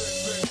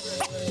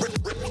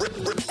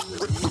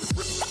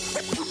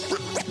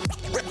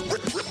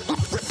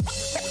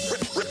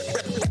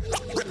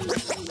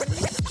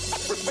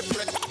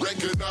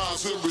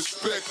 Recognize and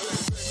respect.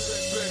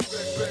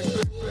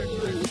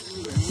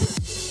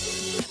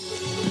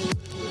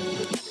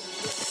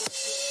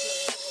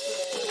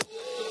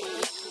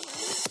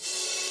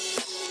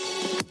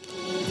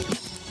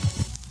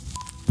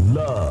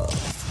 Love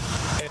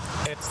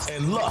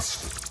and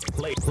lust.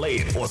 Play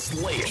it or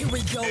slay it. Here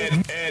we go.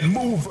 And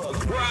move a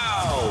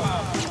crowd.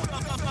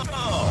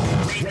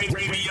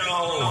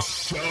 Radio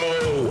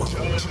show.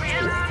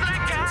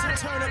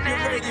 Turn up your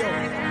radio.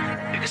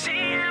 You can see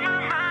in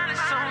my mind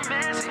it's so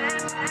messy.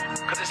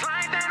 Cause it's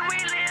like that we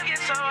live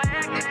gets so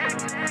hectic.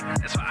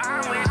 That's why I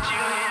wish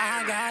you here.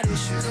 I got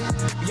issues.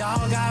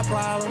 Y'all got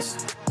problems.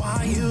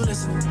 Why you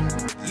listen?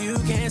 You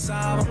can't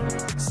solve them.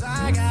 Cause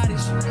I got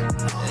issues.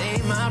 It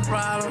ain't my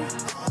problem.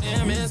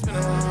 Damn, it's been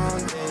a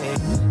long day.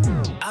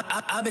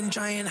 I've been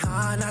trying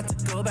hard not to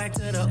go back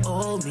to the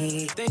old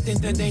me. They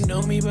think that they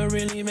know me, but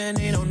really, man,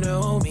 they don't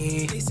know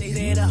me. They say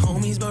they're the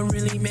homies, but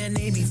really, man,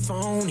 they be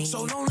phony.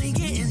 So lonely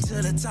getting to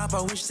to the top,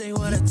 I wish they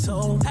would've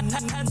told me.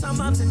 Had some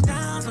ups and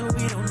downs, but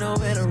we don't know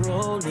where the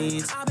road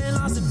leads. I've been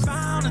lost and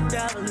found, the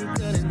devil, he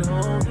couldn't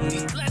hold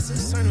me.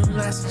 Blessings, certain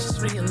lessons,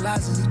 just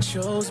realizing he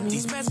chose me.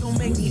 These meds gon'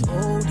 make me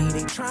OD,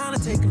 they trying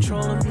to take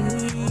control of me.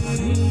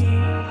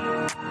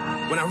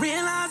 When I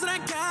realize that I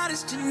got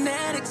is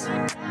genetics,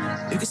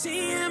 you can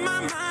see in my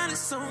mind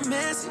it's so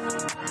messy.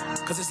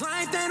 Cause this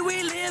life that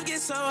we live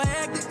gets so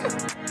hectic.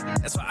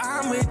 That's why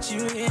I'm with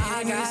you in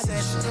I got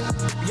session.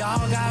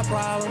 Y'all got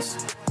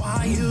problems,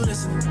 why you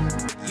listen?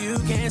 You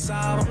can't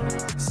solve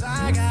them. So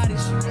I got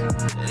issues,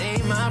 it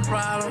ain't my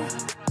problem.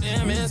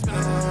 Damn, it's been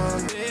a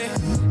long day.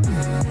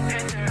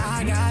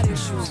 I got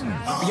issues,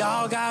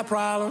 y'all got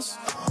problems,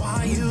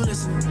 why you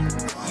listen?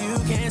 You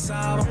can't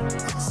solve them.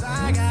 So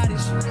I got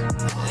issues,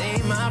 it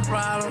ain't my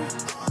problem.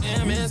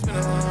 Damn, it's been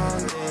a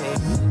long day.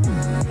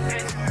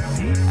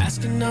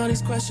 Asking all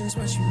these questions,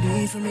 what you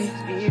need from me.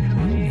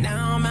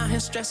 Now I'm out here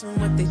stressing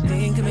what they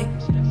think of me.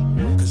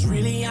 Cause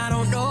really I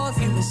don't know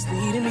if you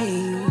misleading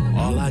me.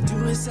 All I do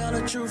is tell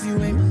the truth,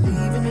 you ain't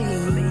believing me.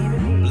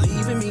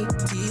 Believing me,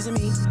 teasing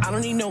me, I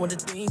don't even know what to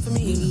think for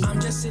me.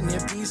 I'm just sitting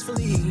there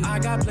peacefully, I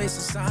got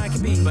places I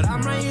can be. But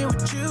I'm right here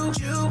with you,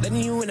 letting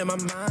you into my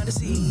mind to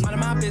see. Minding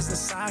my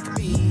business I could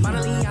be.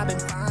 Finally I've been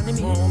finding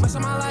me. Won't mess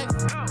up my life,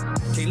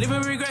 can't live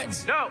with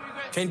regrets.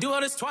 Can't do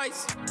all this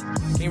twice,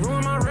 can't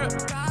ruin my rep.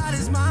 God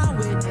is my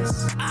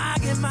witness, I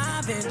get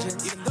my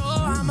vengeance. Even though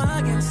I'm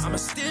against, I'ma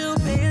still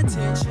pay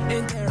attention.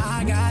 And there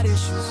I got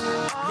issues,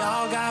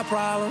 y'all got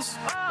problems,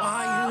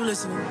 why you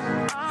listening?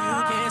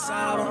 You can't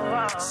solve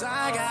them. So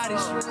I got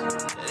issues,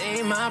 it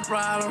ain't my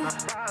problem.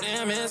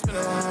 Damn, it's been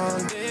a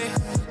long day.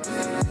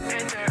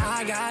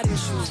 I got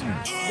issues,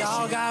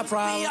 y'all got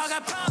problems,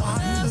 why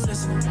you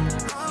listening?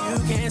 You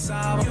can't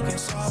solve them.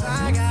 So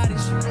I got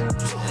issues,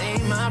 it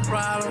ain't my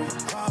problem.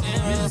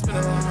 Damn, it's been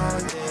a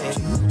long day.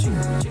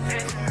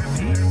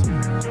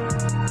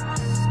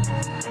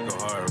 Go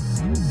hard.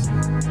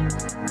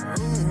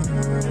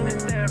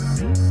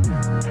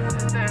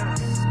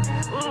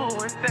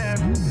 Ooh, it's there.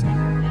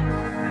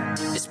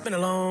 It's been a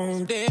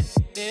long day. It's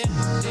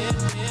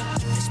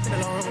been a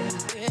long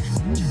day.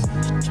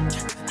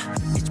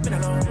 It's been a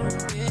long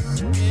day.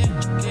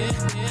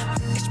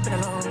 It's been a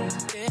long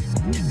day.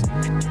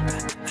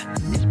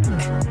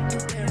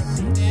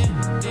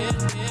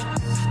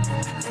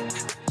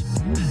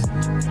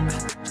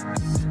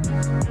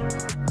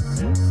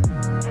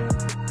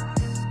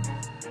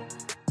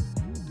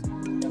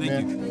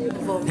 Thank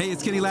you. Hey,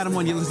 it's Kenny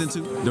Lattimore. You're listening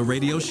to The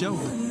Radio Show.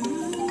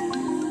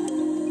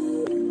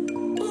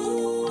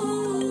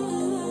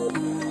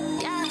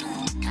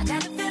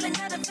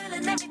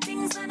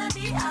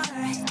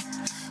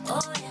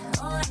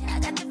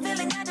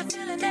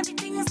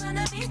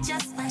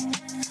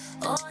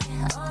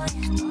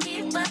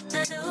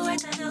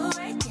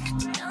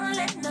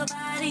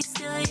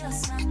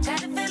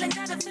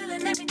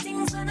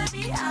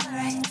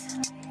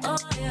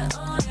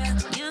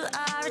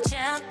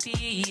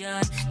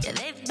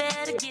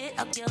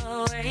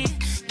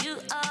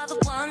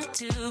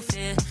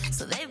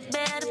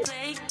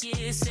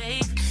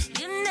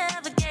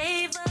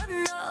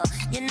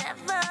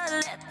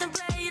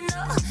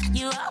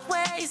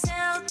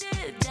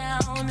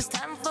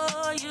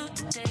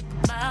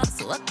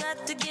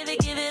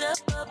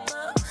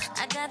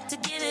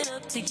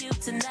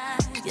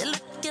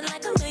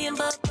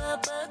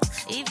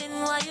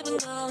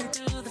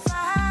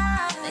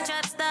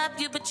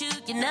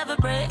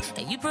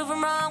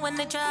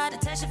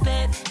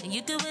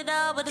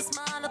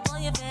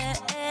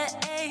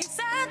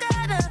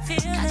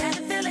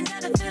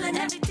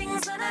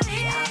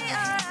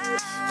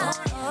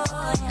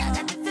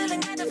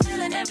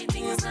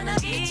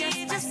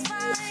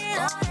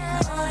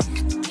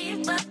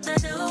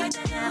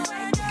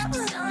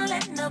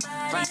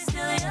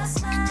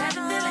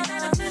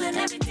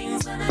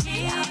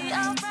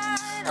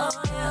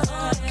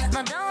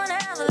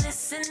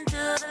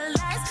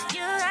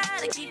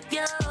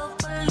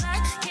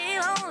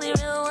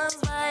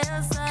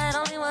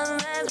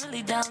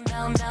 Down,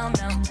 down, down,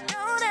 down, down.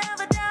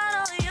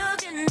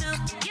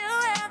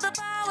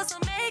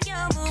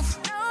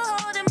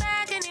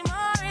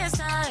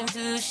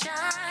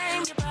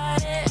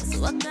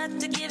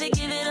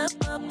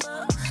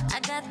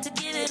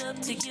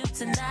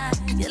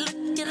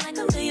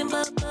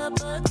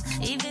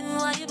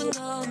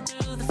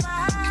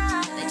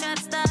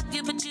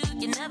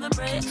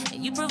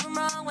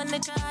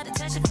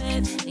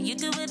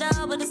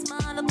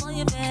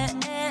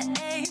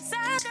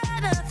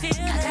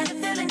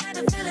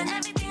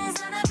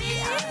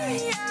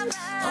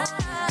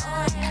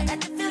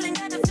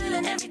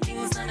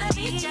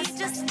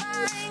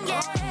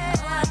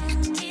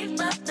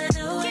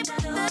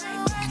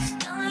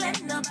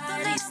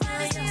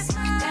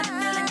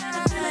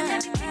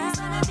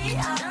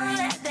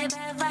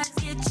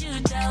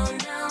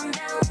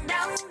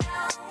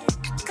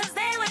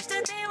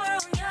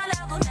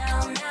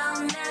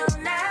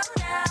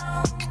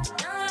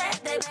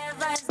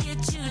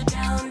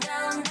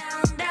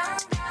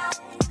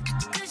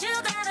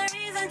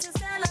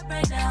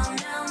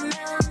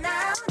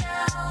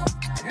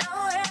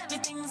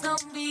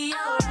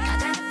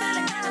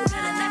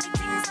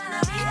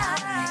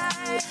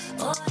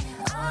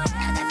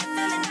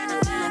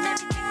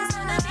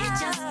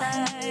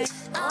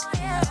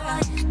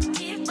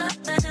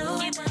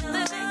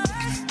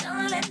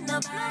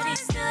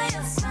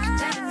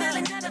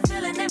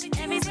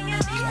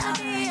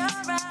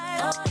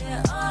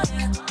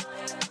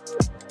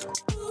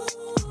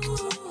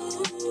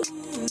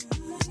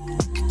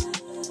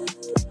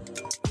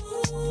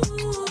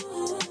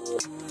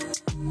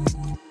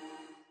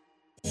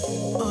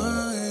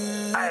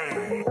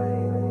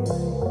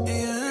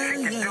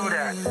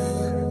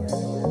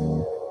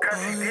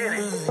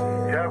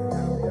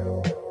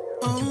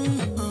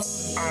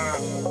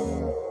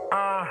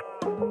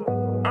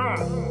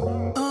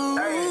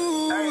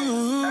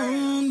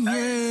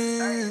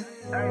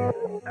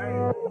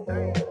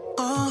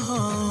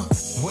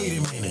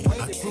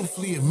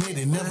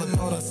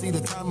 see the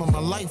time of my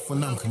life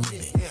when I'm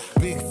committed.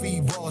 Big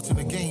fee ball to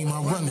the game, I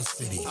run the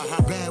city.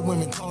 Bad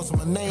women tossing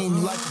my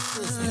name like a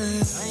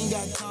frisbee. I ain't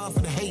got time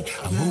for the hate,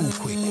 I move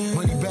quick.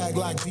 Money bag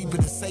like deep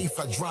in the safe,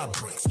 I drop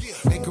bricks.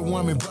 Make a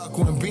woman buck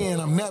when being,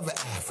 I'm never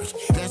average.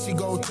 Then she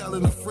go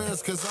telling her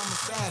friends, cause I'm a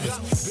savage.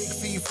 Big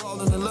fee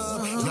falling in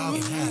love, y'all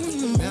can have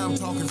it. Now I'm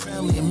talking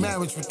family and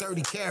marriage for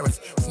 30 carats.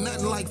 It's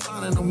nothing like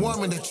finding a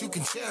woman that you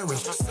can cherish.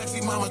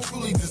 Sexy mama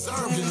truly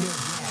deserved to live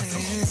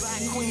life.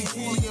 Black queen,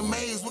 truly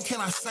amazed, what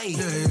can I say?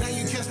 Now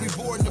you catch me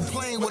boarding the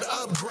plane with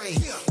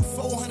upgrade.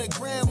 400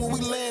 grand when we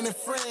land in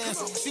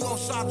France. She gon'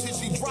 shop till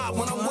she drop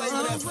when I'm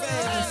waving that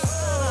fast.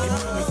 You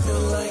make me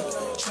feel like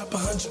drop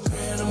 100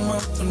 grand a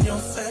month on your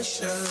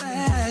fashion.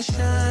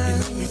 You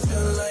make me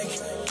feel like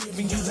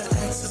giving you the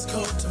access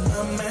code to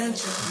my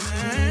mansion.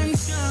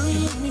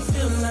 You make me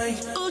feel like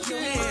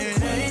you're my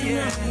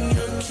queen, I'm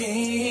your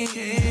king.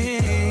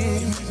 You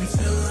make me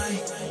feel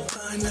like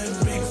buying that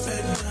big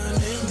fat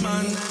diamond,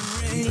 buying that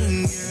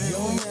ring.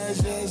 Your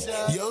measures,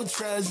 your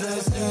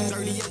treasures.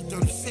 38,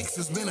 36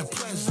 has been a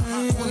pleasure.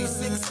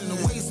 26 in the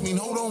waist mean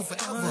hold on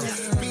forever.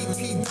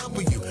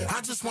 BTW,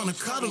 I just wanna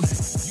cuddle you.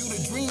 You the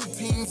dream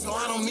team, so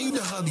I don't need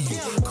to hug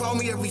you. Call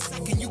me every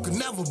second, you can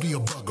never be a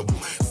bugaboo.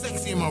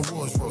 Sexy in my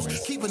Rolls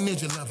Royce, keep a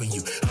ninja loving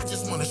you. I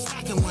just wanna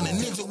slack and when a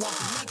ninja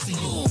walking next to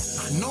you.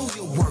 I know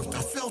your worth,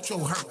 I felt your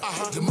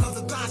hurt. The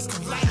mother gods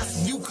come last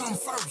and you come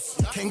first.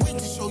 Can't wait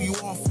to show you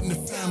off in the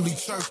family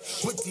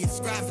church with the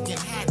extravagant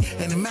hat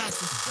and the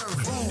matching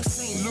skirt.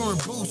 St.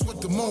 Laurent boots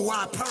with the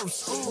Moai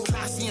purse.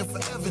 Classy and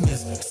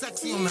foreverness,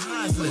 sexy on the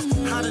highs list.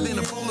 Hotter than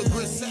a bowl of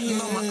grits sitting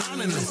on my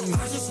honor list.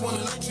 I just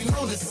wanna let you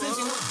know the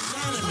decision was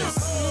unanimous.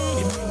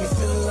 You make me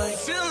feel like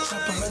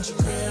drop 100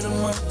 grand a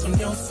month on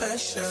your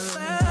fashion.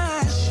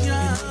 You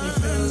make me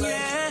feel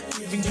like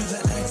giving you the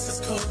access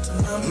code to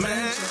my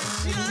mansion.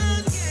 You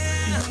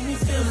make me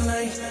feel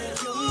like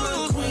you're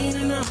my queen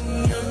and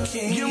I'm your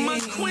king. You're my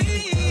queen.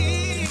 You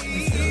make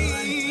me feel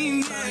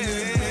like buying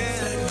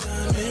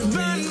a big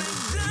fat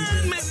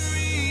diamond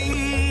ring.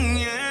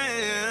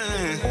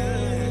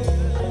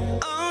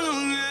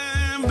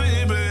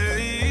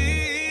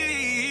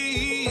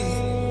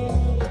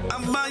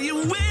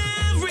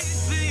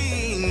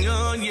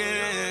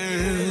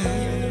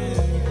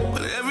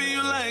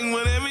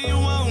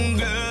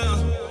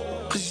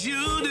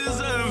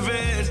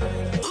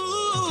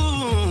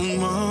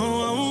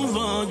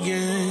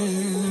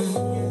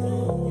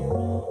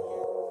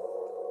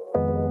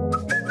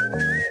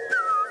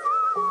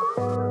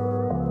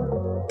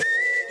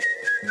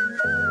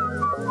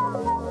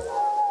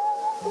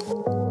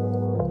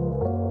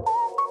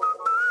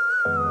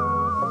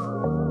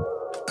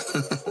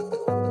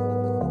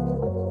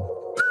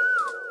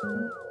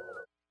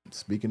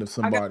 Speaking of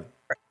somebody,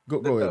 go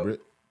ahead,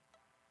 Britt.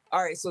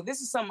 All right, so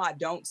this is something I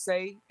don't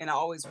say, and I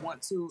always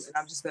want to, and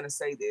I'm just gonna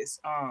say this.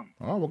 Oh,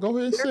 well, go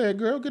ahead and say it,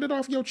 girl. Get it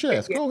off your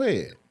chest. Go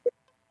ahead.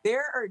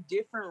 There are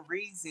different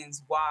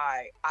reasons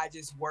why I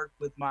just work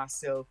with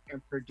myself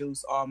and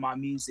produce all my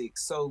music.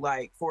 So,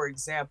 like, for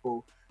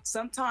example,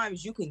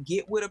 sometimes you can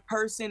get with a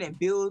person and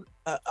build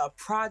a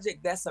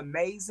project that's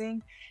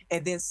amazing,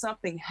 and then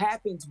something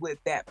happens with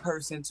that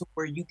person to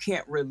where you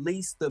can't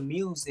release the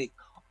music,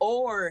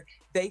 or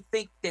they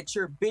think that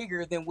you're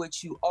bigger than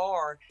what you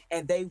are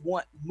and they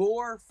want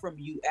more from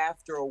you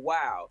after a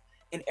while,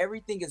 and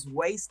everything is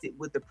wasted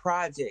with the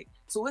project.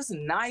 So it's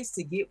nice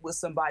to get with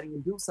somebody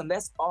and do something.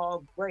 That's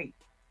all great,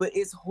 but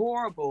it's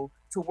horrible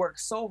to work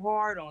so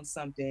hard on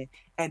something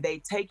and they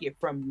take it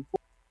from you.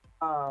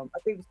 I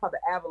think it's called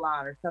the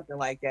Avalon or something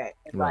like that.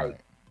 And like,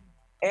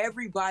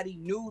 everybody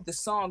knew the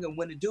song, and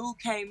when the dude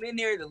came in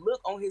there, the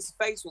look on his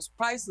face was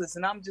priceless,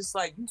 and I'm just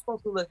like, you're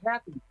supposed to look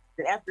happy.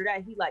 Then after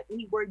that, he like,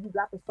 anywhere you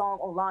got the song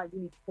online,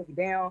 you need to take it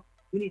down.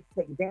 You need to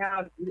take it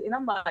down. And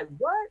I'm like,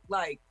 what?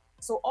 Like,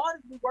 so all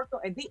this we worked on,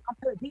 and I'm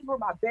telling you, these were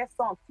my best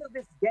songs. To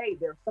this day,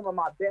 they're some of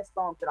my best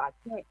songs that I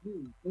can't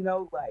use, you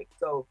know? Like,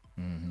 so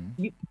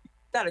you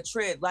gotta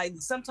tread lightly.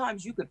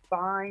 Sometimes you could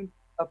find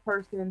a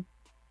person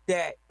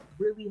that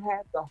really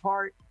has the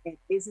heart and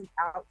isn't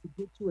out to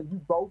get you, and you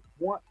both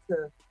want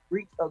to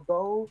reach a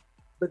goal.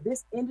 But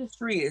this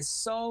industry is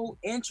so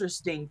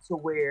interesting to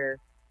where,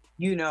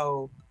 you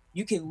know,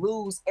 you can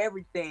lose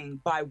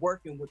everything by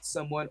working with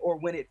someone, or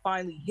when it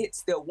finally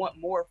hits, they'll want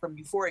more from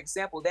you. For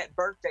example, that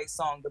birthday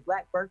song, the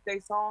Black Birthday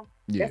song,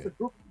 that's a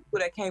group of people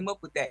that came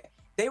up with that.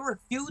 They were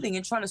feuding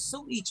and trying to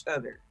sue each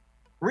other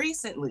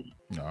recently.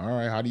 All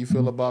right, how do you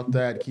feel about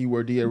that?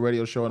 Keyword DA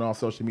Radio Show on all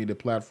social media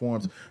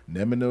platforms.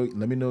 Let me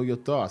know your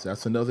thoughts.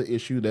 That's another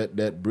issue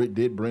that Britt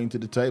did bring to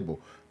the table.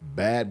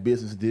 Bad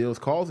business deals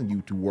causing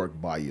you to work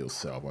by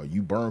yourself. Are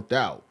you burnt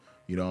out?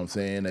 You know what I'm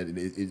saying?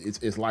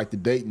 It's like the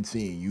dating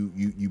scene.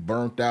 You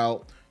burnt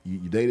out.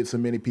 You dated so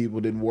many people,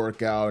 didn't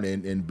work out,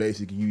 and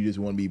basically you just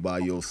want to be by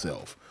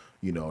yourself.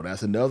 You know,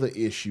 that's another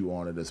issue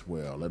on it as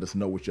well. Let us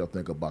know what y'all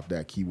think about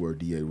that. Keyword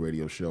DA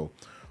Radio Show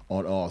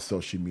on all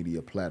social media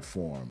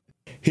platforms.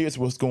 Here's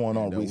what's going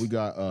on. We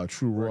got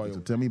True Royal. So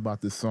tell me about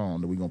this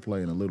song that we're going to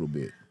play in a little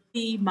bit.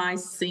 My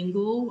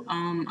single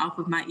off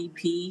of my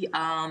EP.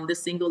 The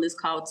single is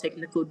called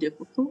Technical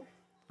Difficult.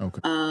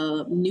 Okay.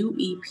 New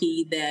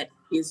EP that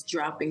is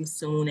dropping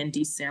soon in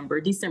December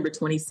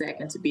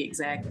 22nd to be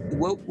exact.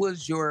 What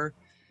was your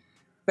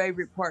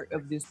favorite part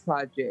of this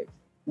project?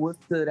 What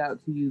stood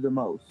out to you the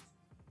most?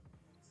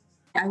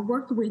 I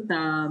worked with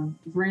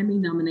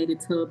Grammy-nominated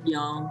Tub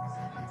Young,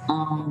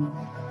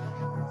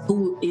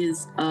 who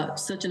is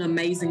such an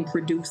amazing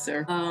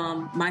producer.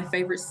 My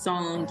favorite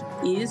song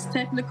is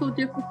Technical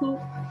Difficult.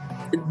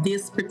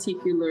 This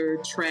particular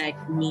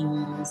track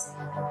means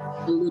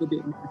a little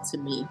bit more to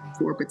me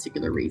for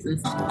particular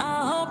reasons.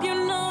 I hope you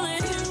know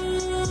that you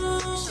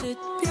should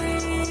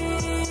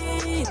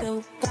be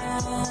the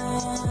one.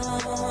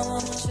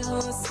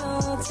 You're so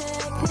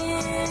technical.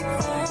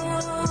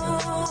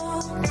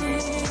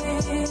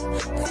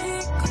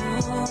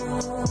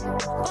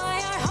 Why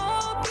I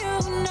hope you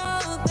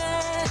know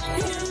that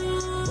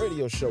you.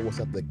 Radio show was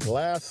at the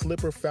Glass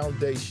Slipper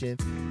Foundation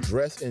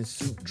Dress and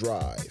Suit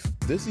Drive.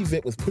 This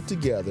event was put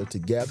together to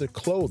gather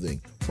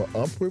clothing for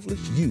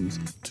unprivileged youth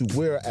to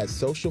wear at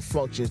social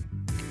functions,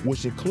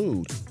 which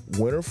includes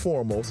winter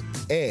formals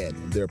and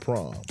their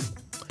prom.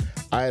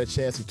 I had a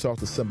chance to talk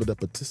to some of the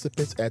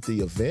participants at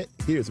the event.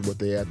 Here's what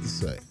they had to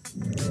say.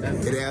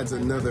 It adds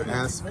another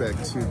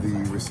aspect to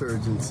the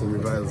resurgence and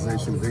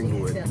revitalization of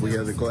Inglewood. We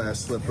have the Glass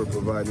Slipper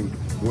providing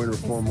winter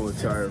formal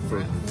attire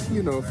for,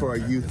 for our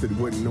youth that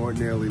wouldn't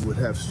ordinarily would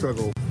have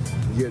struggled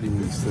getting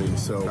these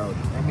things. So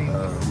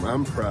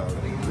I'm proud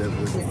that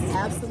it's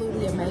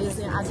absolutely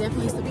amazing. I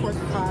definitely support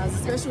the cause,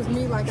 especially with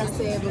me, like I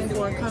said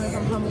before, coming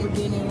from humble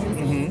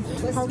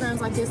beginnings.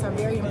 Programs like this are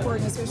very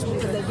important, especially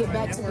because they give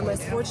back to the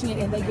less fortunate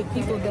and they give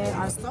people that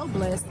are so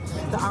blessed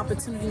the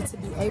opportunity to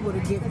be able to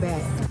give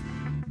back.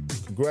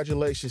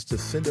 Congratulations to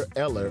Cinder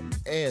Eller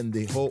and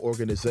the whole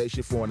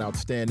organization for an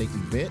outstanding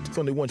event. It's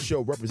only one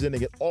show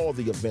representing at all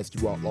the events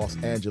throughout Los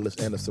Angeles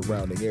and the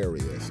surrounding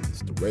areas.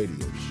 It's the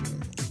radio show.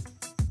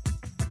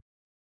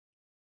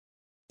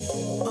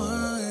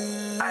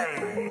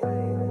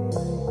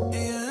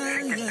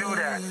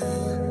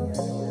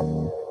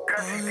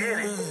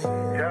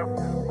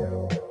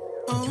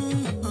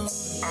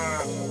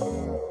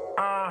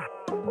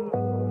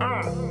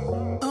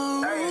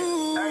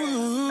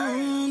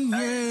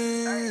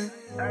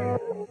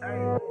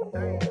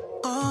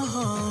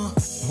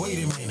 Wait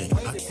a minute,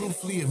 I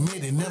truthfully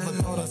admit it. Never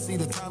thought I'd see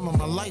the time of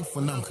my life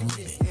when I'm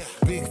committed.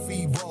 Big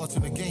feed ball to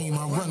the game,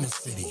 I run the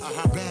city.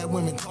 Bad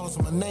women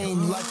tossing my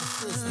name like a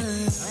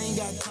frisbee. I ain't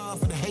got time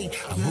for the hate,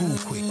 I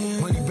move quick.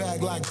 Money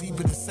bag locked deep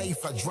in the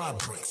safe, I drop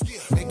bricks.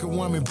 Make a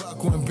woman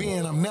buck when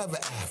being, I'm never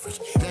average.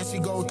 That she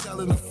go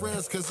telling her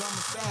friends, cause I'm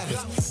a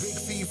savage. Big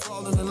feed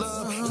falling in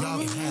love, y'all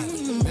can have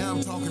it. Now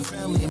I'm talking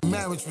family and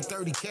marriage for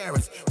 30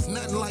 carats. It's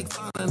nothing like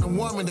finding a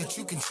woman that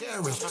you can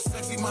cherish.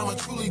 Sexy mama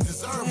truly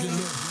deserved to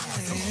live.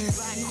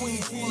 Black queen,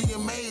 fully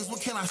amazed, what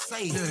can I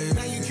say?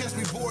 Now you catch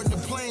me boarding the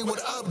plane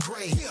with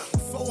upgrade.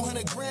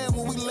 400 grand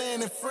when we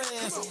land in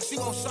France. She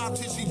gon' shop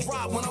till she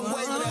drop when I'm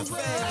waving that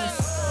fast.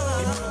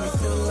 You make me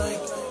feel like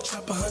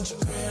chop 100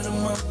 grand a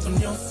month on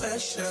your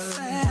fashion.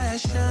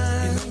 You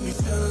make me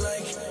feel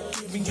like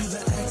giving you the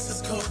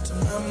access code to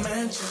my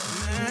mansion.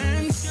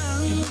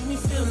 You make me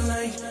feel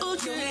like you're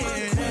my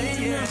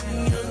queen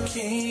and your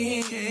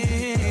king. You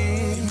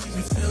make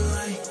me feel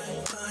like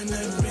buying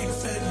that big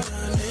fat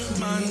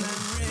diamond on that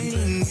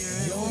ring.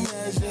 Your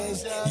measures,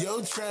 your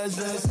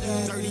treasures.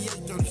 38,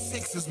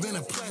 36 has been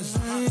a pleasure.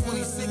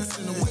 26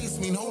 in the waist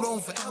mean hold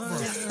on forever.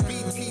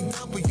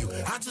 BTW,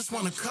 I just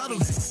wanna cuddle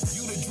you.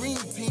 You the dream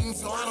team,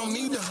 so I don't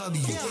need to hug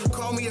you.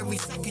 Call me every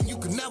second, you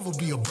can never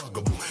be a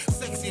bugaboo.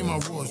 Sexy in my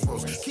Rolls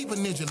Royce, keep a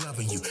ninja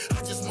loving you.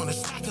 I just wanna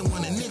stack it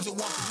when a ninja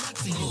walking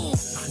next to you.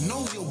 I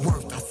know your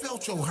worth, I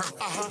felt your hurt.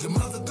 The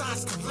mother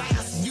gods come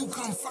last, and you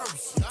come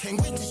first. Can't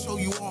wait to show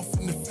you off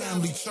in the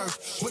family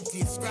church with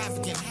the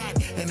extravagant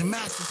hat and the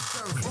matching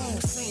skirt.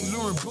 St.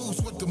 Laurent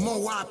boots with the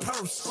Moai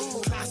purse.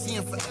 Classy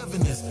and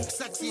foreverness,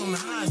 sexy on the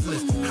highs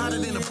list. Hotter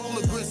than a bowl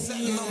of grits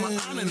sitting on my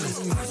honor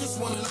list. I just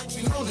wanna let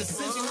you know the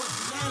decision was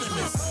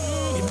unanimous.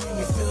 You make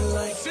me feel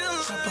like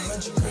chop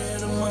 100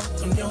 grand a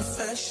month on your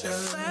fashion.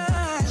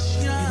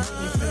 You make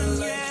me feel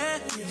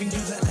like giving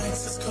you the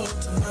access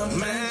code to my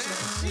mansion.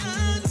 You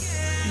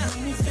make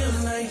me feel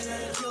like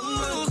you're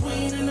my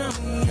queen and I'm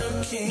your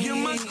king. You're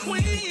my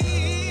queen. You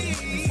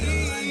make me feel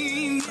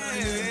like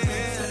buying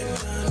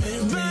a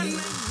big fat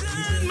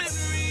diamond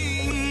ring.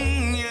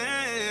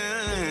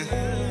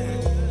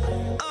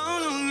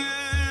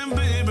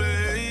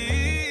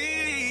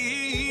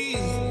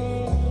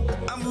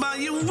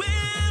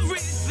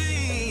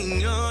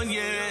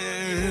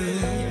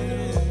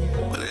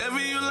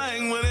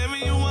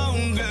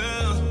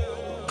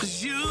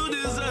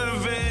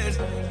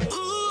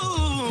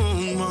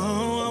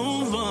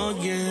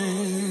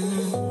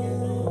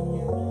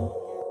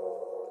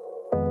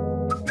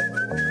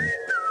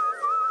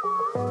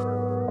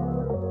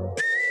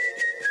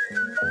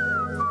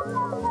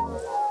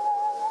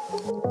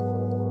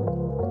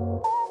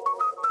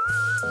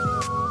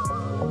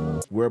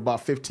 We're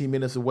about 15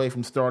 minutes away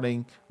from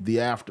starting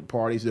the after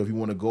party, so if you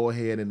want to go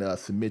ahead and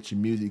submit your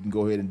music, you can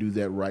go ahead and do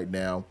that right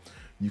now.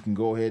 you can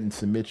go ahead and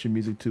submit your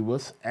music to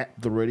us at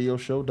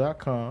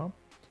theradioshow.com.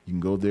 You can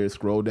go there,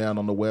 scroll down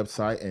on the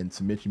website, and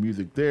submit your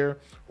music there.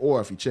 Or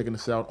if you're checking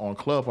us out on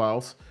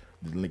Clubhouse,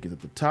 the link is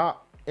at the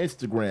top.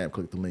 Instagram,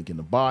 click the link in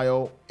the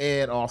bio,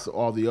 and also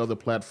all the other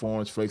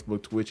platforms,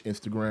 Facebook, Twitch,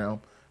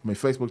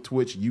 Facebook,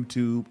 Twitch,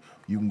 YouTube.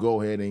 You can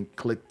go ahead and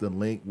click the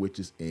link, which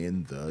is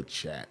in the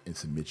chat, and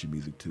submit your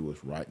music to us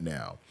right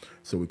now.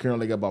 So we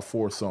currently got about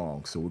 4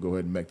 songs, so we'll go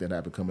ahead and make that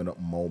happen coming up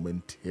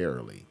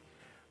momentarily.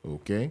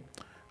 Okay?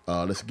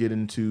 Let's get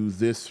into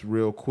this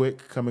real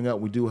quick. Coming up,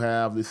 we do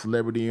have the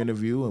celebrity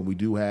interview, and we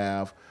do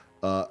have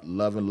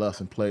Love and Lust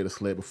and Play the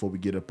Sled before we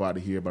get up out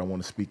of here. But I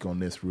want to speak on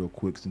this real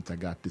quick since I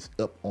got this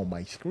up on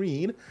my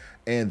screen.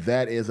 And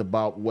that is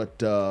about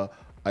what a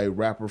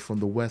rapper from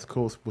the West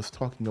Coast was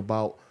talking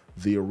about,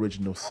 the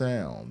original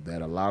sound.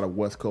 That a lot of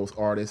West Coast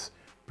artists,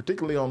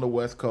 particularly on the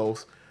West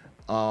Coast,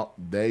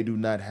 they do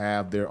not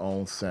have their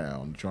own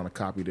sound. They're trying to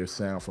copy their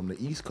sound from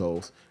the East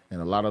Coast.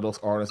 And a lot of those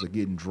artists are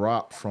getting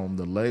dropped from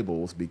the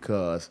labels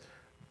because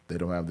they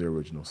don't have their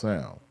original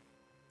sound.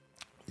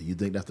 Do you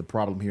think that's the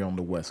problem here on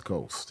the West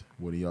Coast?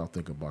 What do y'all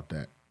think about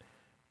that?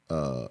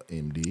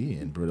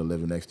 MD and Britta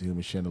living next to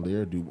Human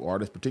Chandelier. Do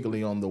artists,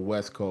 particularly on the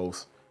West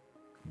Coast,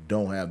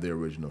 don't have their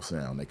original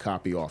sound? They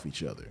copy off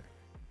each other.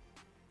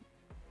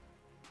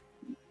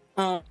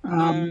 Go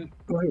ahead.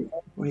 Go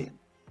ahead.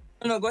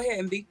 No, go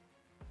ahead, MD.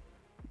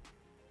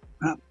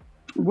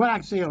 What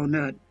I say on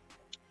that,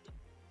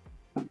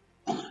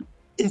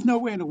 it's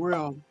nowhere in the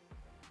world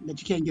that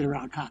you can't get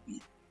around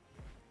copying.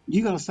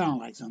 You're going to sound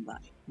like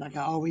somebody, like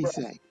I always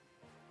say.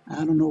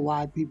 I don't know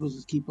why people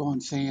just keep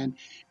on saying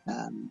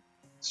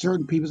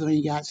certain people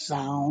ain't got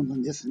sound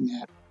and this and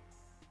that.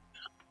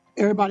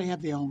 Everybody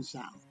have their own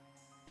sound.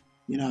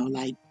 You know,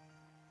 like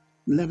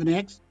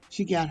 11X,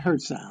 she got her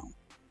sound.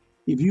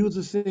 If you was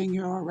a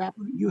singer or a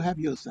rapper, you have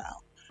your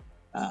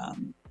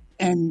sound.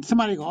 And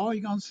somebody go, oh,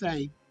 you're going to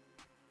say,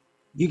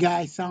 you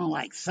guys sound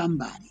like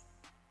somebody.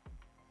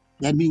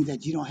 That means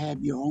that you don't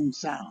have your own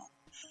sound.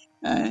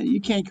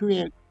 You can't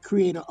create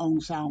your own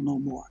sound no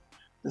more.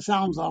 The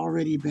sound's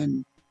already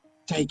been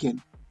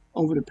taken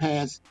over the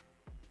past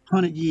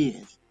 100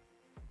 years.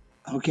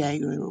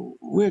 Okay,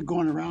 we're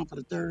going around for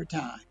the 3rd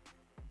time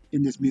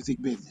in this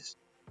music business.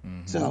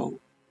 Mm-hmm. So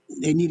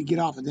they need to get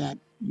off of that,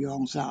 your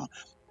own sound.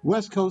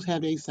 West Coast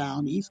have their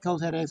sound, the East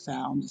Coast have their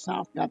sound, the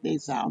South got their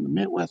sound, the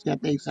Midwest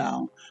got their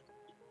sound,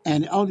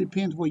 and it all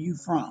depends where you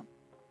from.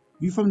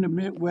 You from the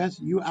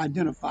Midwest, you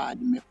identify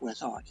the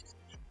Midwest artist.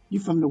 You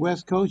from the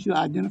West Coast, you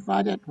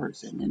identify that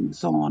person, and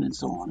so on and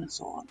so on and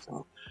so on.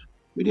 So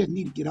we just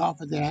need to get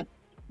off of that.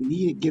 We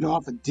need to get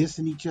off of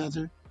dissing each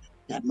other,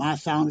 that my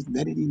sound is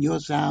better than your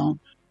sound.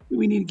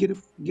 We need to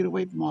get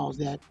away from all of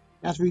that.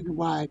 That's the reason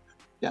why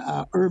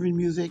the urban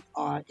music,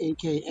 or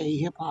AKA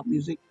hip-hop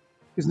music,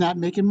 is not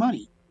making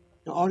money.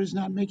 The artists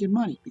not making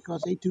money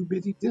because they too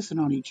busy dissing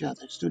on each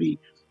other instead of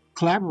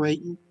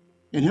collaborating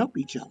and help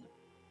each other.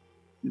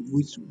 If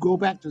we go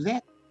back to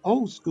that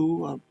old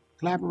school of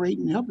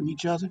collaborating and helping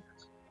each other,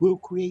 we'll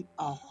create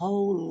a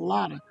whole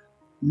lot of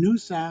new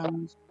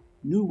sounds,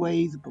 new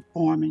ways of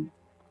performing,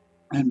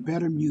 and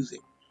better music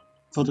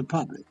for the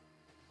public.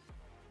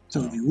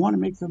 So if you want to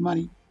make some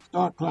money,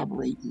 start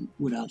collaborating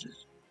with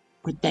others.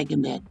 Quit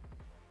thinking that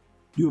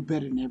you're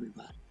better than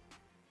everybody,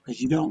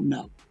 because you don't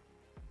know.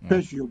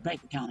 Especially your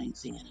bank account ain't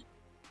seeing it.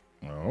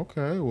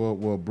 Okay.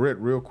 Well, Britt,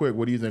 real quick,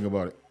 what do you think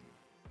about it?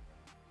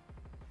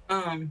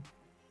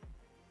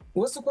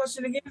 What's the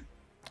question again?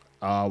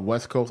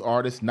 West Coast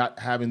artists not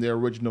having their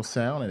original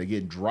sound and they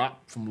get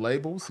dropped from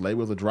labels.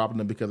 Labels are dropping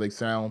them because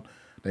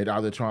they're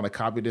either trying to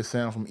copy their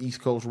sound from East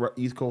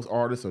Coast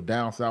artists or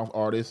down South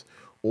artists,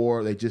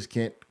 or they just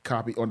can't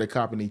copy, or they're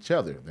copying each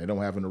other. They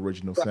don't have an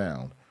original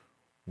sound.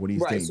 What do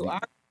you think? So I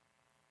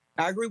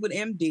agree with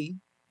MD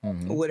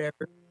or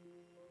whatever.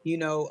 You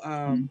know,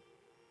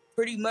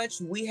 pretty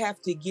much we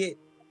have to get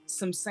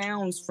some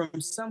sounds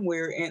from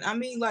somewhere. And I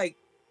mean, like,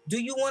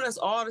 do you want us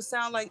all to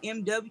sound like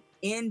NWA?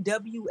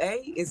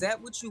 Is that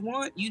what you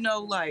want? You know,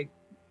 like,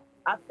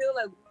 I feel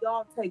like we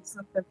all take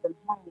something from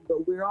home,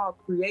 but we're all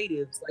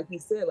creatives. Like he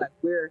said, like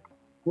we're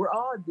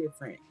all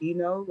different, you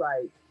know,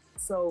 like,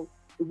 so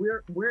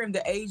we're in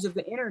the age of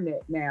the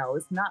internet now.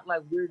 It's not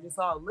like we're just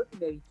all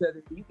looking at each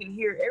other. You can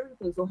hear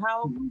everything. So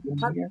how do you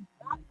not get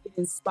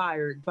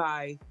inspired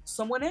by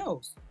someone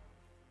else?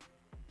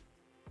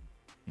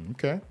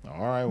 Okay.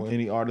 All right. Well,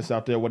 any artists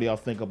out there, what do y'all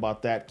think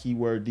about that?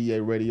 Keyword DA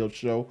Radio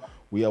Show.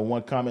 We have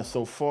one comment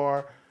so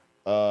far.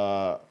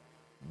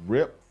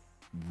 Rip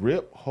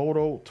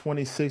Hodo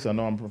 26. I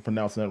know I'm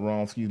pronouncing that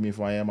wrong. Excuse me if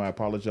I am. I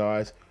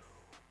apologize.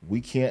 We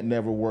can't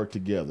never work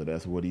together.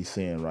 That's what he's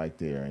saying right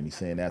there. And he's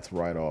saying that's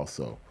right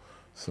also.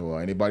 So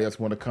anybody else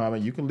want to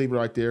comment, you can leave it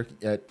right there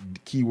at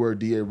Keyword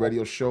DA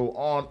Radio Show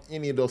on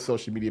any of those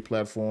social media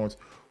platforms.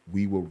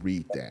 We will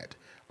read that.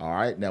 All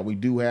right. Now, we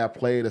do have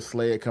Play the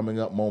Sled coming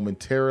up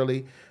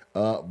momentarily.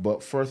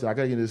 But first, I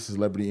got to get this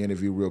celebrity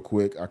interview real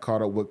quick. I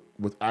caught up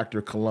with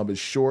actor Columbus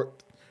Short,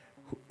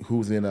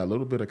 who's in a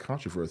little bit of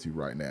controversy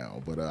right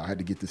now. But I had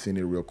to get this in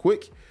here real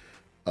quick.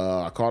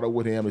 I caught up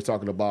with him. He's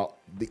talking about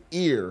the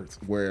ears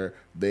where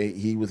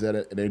he was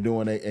at. They're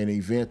doing an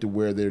event to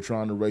where they're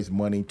trying to raise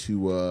money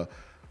to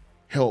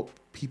help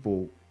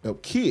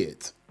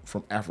kids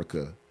from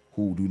Africa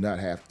who do not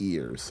have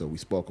ears. So we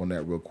spoke on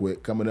that real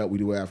quick. Coming up, we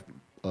do have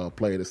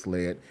Play the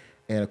Sled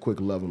and a quick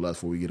Love and Lust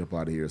before we get up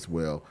out of here as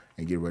well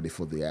and get ready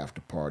for the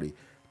after party.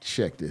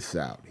 Check this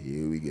out.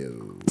 Here we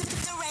go.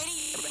 The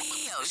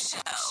radio show.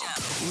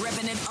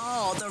 Ripping in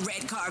all the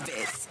red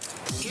carpets.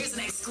 Here's an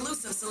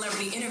exclusive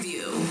celebrity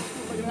interview.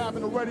 Making it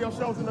happen. The radio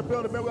show's in the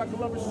building, man. We got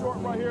Columbus Short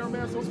right here,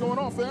 man. So what's going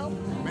on,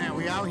 fam? Man,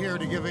 we out here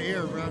to give an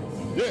ear, bro.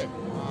 Yeah.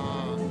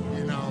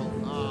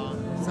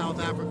 South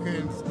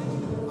Africans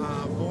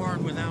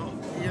born without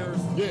ears.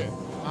 Yeah.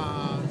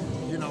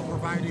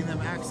 Providing them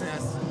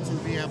access to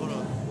be able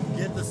to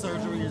get the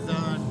surgeries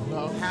done,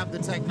 have the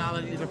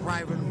technology to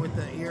provide them with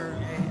the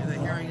hearing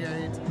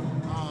aids.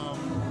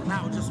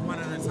 Not just one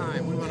at a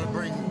time. We want to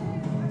bring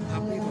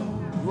our people.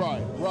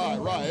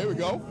 Right. Here we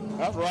go.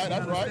 That's right.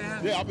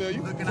 Yeah, I feel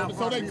you.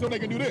 So they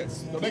can do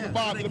this. So they can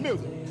vibe to the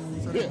music.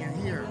 So they can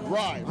hear.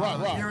 Right.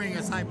 Hearing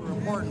is hyper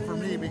important for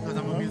me because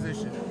I'm a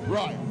musician.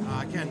 Right.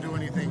 I can't do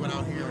anything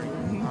without hearing.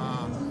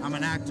 I'm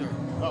an actor.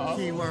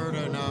 Keyword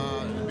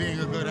and being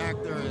a good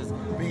actor is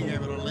being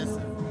able to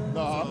listen.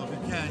 So if you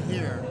can't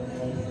hear,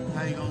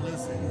 how you gonna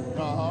listen?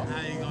 How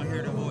you gonna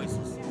hear the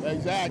voices?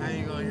 Exactly. How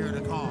you gonna hear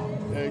the call?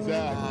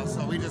 Exactly.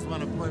 So we just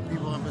want to put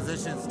people in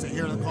positions to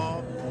hear the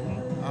call,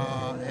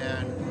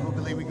 and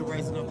hopefully we can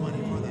raise enough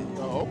money for that.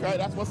 Okay,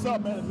 that's what's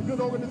up, man. It's a good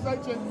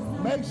organization.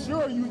 Make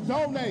sure you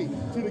donate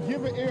to the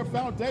Give An Ear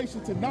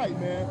Foundation tonight,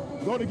 man.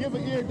 Go to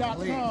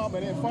giveanear.com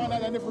and then find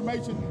out that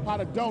information how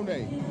to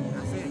donate.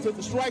 Since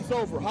the strike's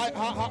over,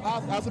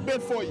 how's it been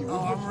for you?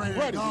 I'm ready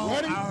to go.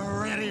 Ready? I'm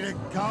ready to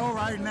go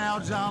right now,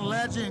 John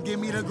Legend. Give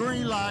me the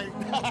green light.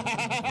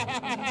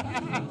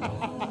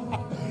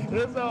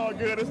 It's all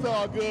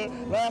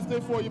good. Last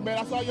thing for you, man.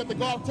 I saw you at the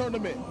golf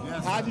tournament.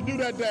 Yes, how'd you do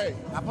that day?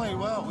 I played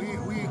well. We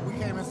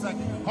came in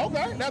second.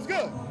 Okay, that's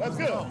good.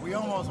 We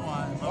almost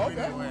won, but we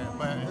didn't win.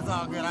 But it's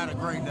all good. I had a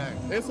great day.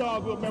 It's all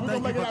good, man. We're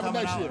going to make it happen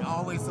next year.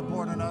 Always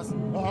supporting us.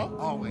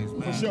 Always,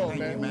 man. For sure, Thank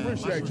man. you, man.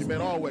 Appreciate you,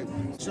 man. Always.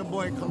 It's your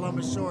boy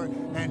Columbus Short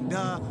and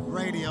The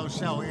Radio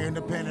Show,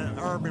 independent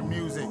urban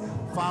music.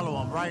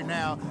 Follow him right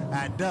now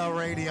at The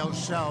Radio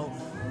Show.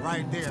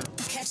 Right there.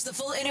 Catch the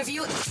full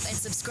interview and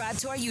subscribe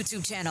to our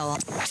YouTube channel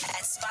at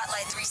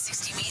Spotlight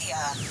 360 Media.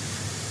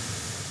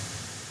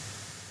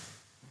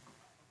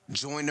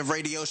 Join the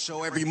radio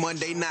show every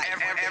Monday night.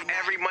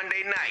 Every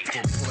Monday night.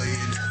 For Play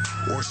It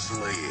or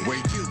Slay It, where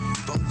you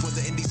vote for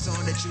the indie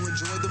song that you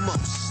enjoy the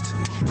most.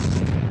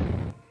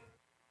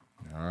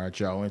 All right,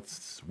 y'all.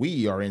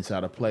 We are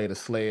inside of Play to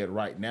Slay It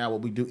right now.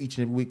 What we do each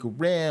and every week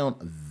around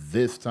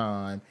this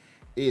time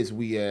is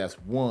we ask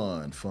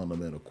one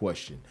fundamental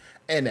question.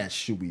 And that's,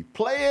 should we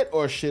play it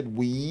or should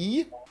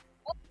we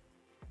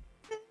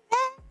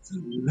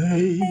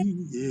slay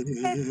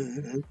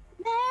it?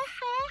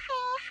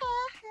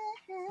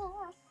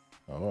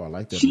 Oh, I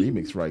like that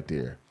remix right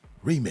there.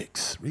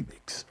 Remix.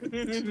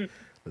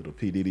 Little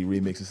P. Diddy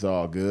remix. It's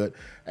all good.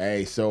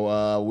 Hey,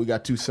 so we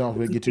got two songs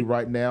we're going to get to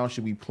right now.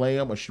 Should we play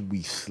them or should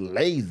we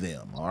slay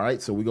them? All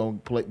right, so we're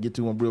going to get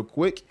to them real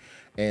quick.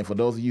 And for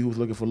those of you who's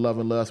looking for Love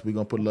and Lust, we're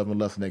going to put Love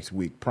and Lust next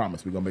week.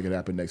 Promise, we're going to make it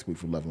happen next week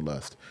for Love and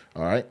Lust.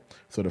 All right?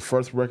 So the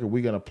first record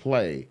we're going to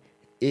play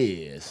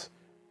is,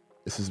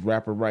 this is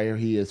rapper right here.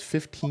 He is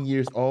 15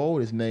 years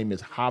old. His name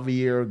is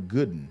Javier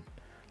Gooden.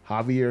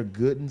 Javier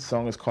Gooden.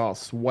 Song is called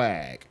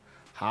Swag.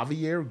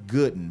 Javier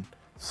Gooden.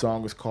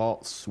 Song is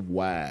called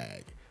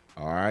Swag.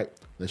 All right?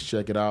 Let's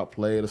check it out.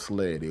 Play it or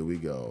slay it. Here we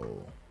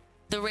go.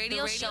 The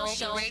radio show,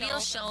 play it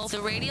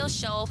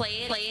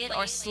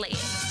or slay it.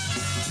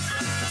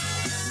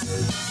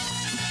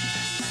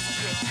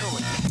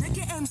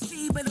 Nigga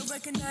MC better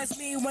recognize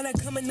me when I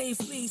come and they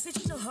flee. Said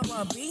you know how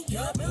I be.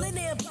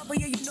 Millionaire papa,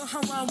 yeah, you know how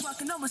I'm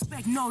rockin'. No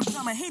respect, no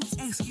drama. Haters,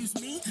 excuse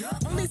me.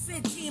 Only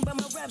 15, but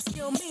my rap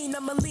skill mean.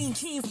 I'm a lean,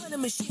 keen, funny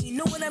machine.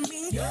 Know what I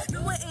mean?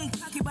 No, I ain't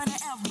cocky, but I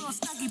have real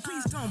stocky.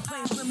 Please don't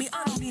play with me.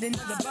 I don't need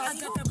another body. I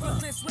got that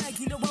Brooklyn swag,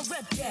 you know I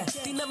rep that.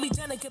 They let me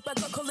down, I keep I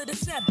call it a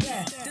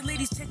setback. The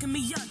ladies checking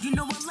me out, you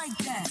know I like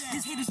that.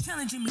 These haters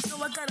challenging me, so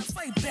I gotta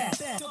fight back.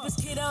 Dopest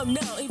kid out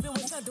now, even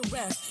without the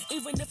rest.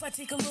 Even if I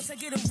take a loss, I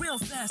get it real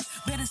fast.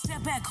 Better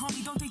step back,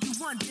 homie, don't think you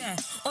want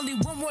that. Only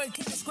one word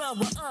can describe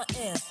what I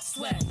am.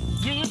 Swag.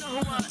 Yeah, you know who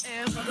I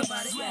am. Talk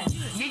about it. Swag.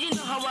 Yeah, you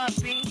know how I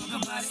be.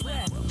 Talk about it.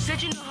 Swag.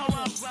 Said you know how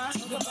I rock.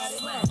 Talk about it.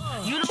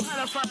 Swag. You know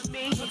how to find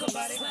me. Talk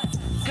about it. Swag.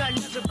 Got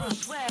nothing but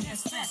swag.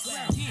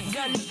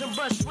 Got nothing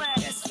but swag.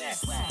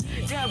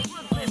 That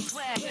Brooklyn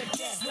swag.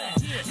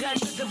 Got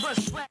nothing but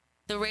swag.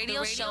 The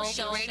radio show.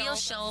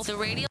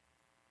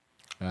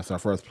 That's our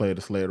first Play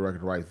to Slay It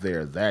record right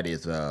there. That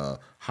is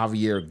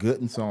Javier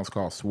Gooden. Song's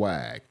called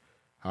Swag.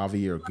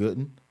 Javier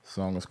Gooden.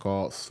 Song is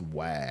called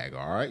Swag.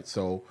 All right,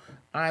 so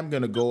I'm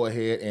going to go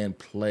ahead and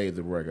play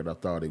the record. I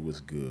thought it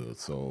was good,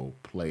 so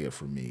play it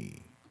for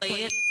me.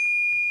 Play it.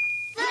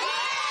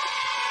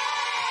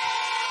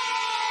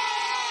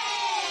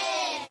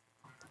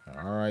 All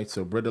All right,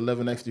 so Britta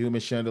 11 next to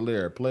Human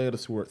Chandelier. Play it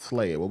or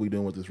slay it. What we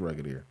doing with this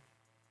record here?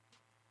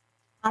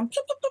 I'm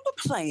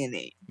playing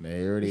it.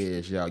 There it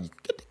is, y'all. You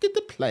get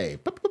to play.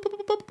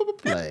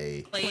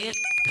 Play. Play it.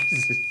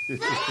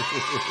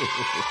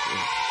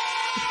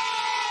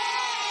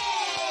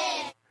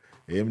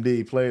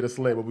 MD, play it or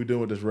slay it. What we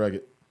doing with this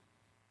record?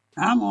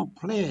 I'm going to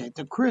play it.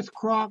 The Chris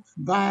Cross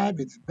vibe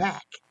is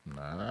back.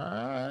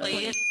 Nice.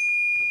 Play it.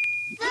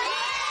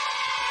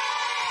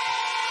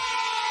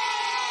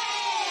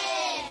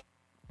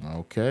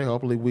 Okay,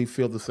 hopefully we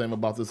feel the same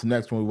about this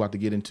next one we're about to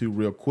get into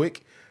real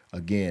quick.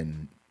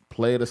 Again,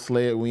 play it or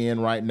slay it we in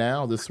right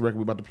now. This record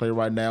we're about to play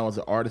right now is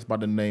an artist by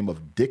the name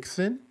of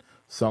Dixon.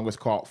 Song is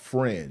called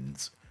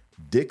Friends.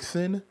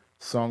 Dixon,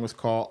 song is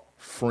called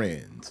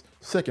Friends.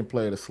 Second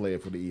play it or slay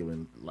it for the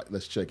evening.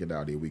 Let's check it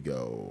out. Here we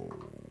go.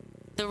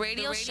 The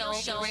radio show,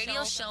 play it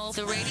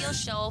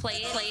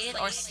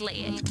or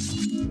slay it.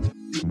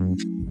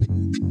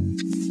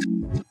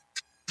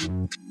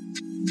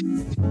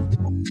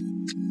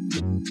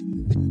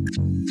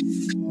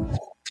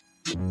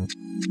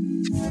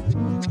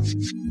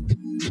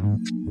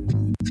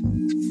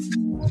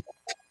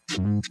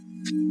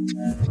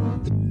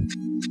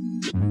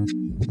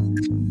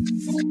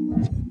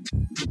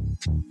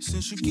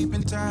 Since you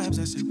keeping tabs,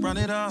 I say run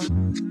it up.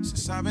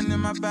 Since I've been in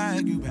my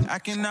bag, you been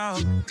acting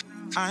up.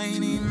 I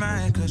ain't even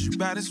mad, cause you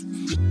bad as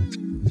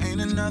ain't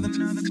another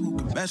who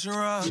can measure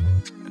up.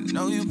 I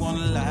know you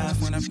wanna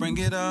laugh when I bring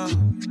it up.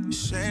 You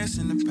say it's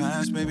in the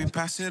past, baby,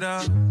 pass it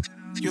up.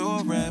 You're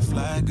a red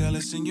flag, girl,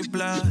 it's in your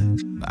blood.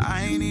 But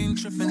I ain't even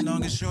tripping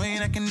long as you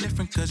ain't acting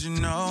different, cause you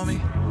know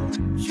me.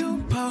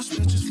 You post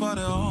pictures for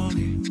the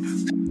only.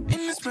 In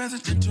this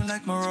presidential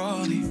like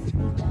Maroni.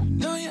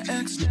 Know your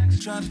ex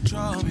try to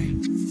draw me.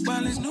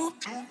 While his new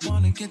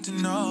wanna get to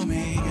know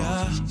me,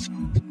 yeah.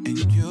 And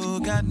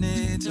you got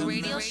needs. The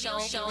radio show,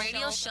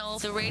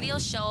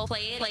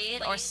 play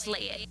it or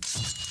slay it.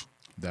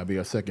 That'll be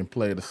our second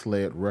play of the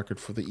Slay It record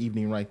for the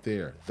evening right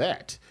there.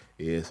 That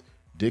is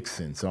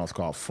Dixon. Song's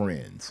called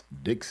Friends.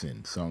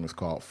 Dixon. Song is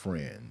called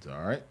Friends.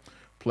 All right.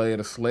 Play it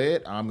or slay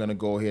it. I'm going to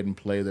go ahead and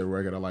play the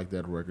record. I like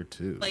that record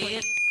too. Play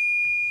it.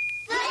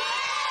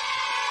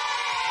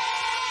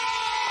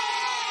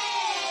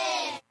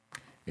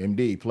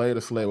 MD, play it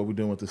or slay it. What we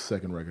doing with this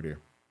second record here?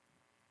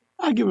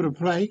 I give it a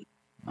play.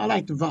 I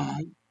like the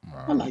vibe.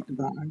 I like the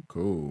vibe.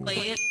 Cool. Play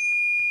it.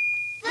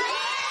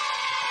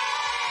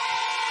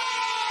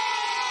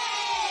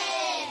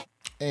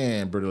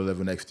 And Britta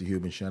 11 next to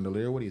Human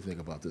Chandelier. What do you think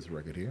about this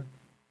record here?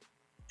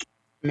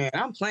 Man,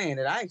 I'm playing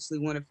it. I actually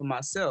want it for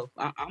myself.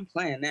 I'm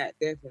playing that,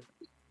 definitely.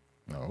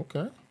 Oh,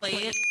 okay. Play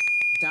it.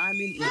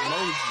 Diamond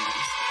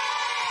emojis.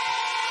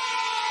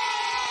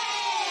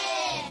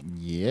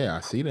 Yeah,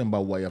 I see them by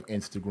way of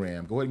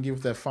Instagram. Go ahead and give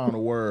us that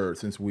final word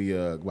since we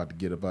about to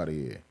get up out of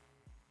here.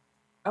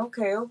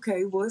 Okay.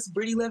 Well, it's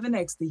Britta 11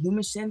 next to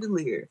Human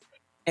Chandelier.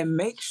 And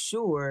make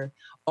sure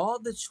all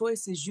the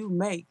choices you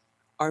make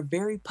are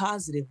very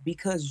positive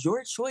because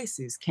your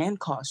choices can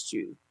cost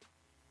you.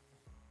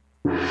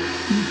 And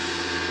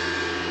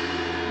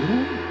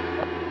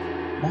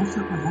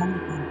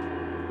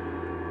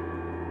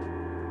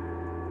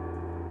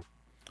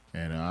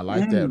I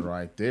like that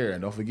right there.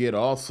 And don't forget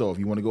also, if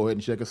you want to go ahead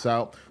and check us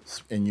out,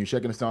 and you're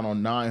checking us out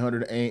on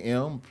 900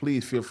 AM,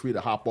 please feel free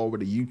to hop over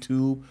to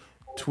YouTube,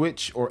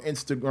 Twitch, or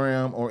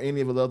Instagram, or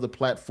any of the other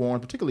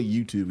platforms, particularly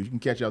YouTube. You can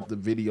catch out the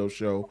video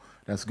show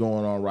that's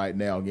going on right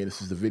now. Again,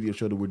 this is the video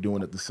show that we're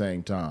doing at the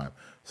same time.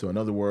 So in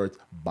other words,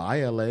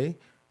 bye LA.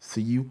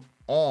 See you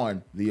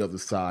on the other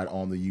side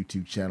on the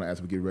YouTube channel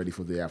as we get ready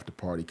for the after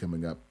party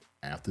coming up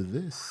after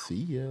this. See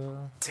ya.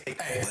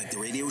 Like the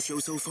radio show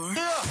so far?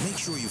 Yeah. Make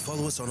sure you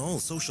follow us on all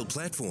social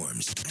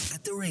platforms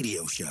at The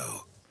Radio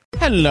Show.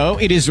 Hello,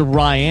 it is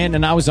Ryan,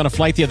 and I was on a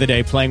flight the other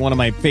day playing one of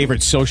my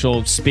favorite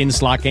social spin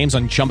slot games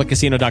on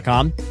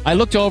ChumbaCasino.com. I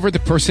looked over at the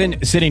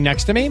person sitting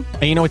next to me,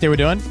 and you know what they were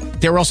doing?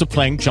 They were also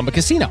playing Chumba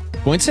Casino.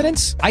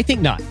 Coincidence? I think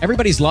not.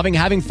 Everybody's loving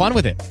having fun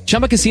with it.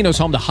 Chumba Casino is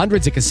home to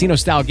hundreds of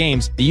casino-style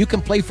games that you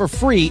can play for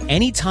free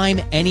anytime,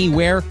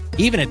 anywhere,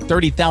 even at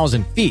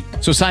 30,000 feet.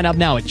 So sign up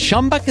now at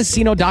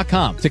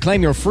ChumbaCasino.com to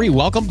claim your free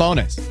welcome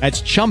bonus.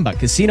 That's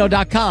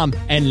ChumbaCasino.com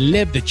and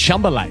live the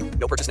Chumba life.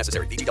 No purchase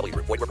necessary. VGW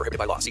Group. Void where prohibited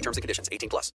by law. See terms and conditions. 18+.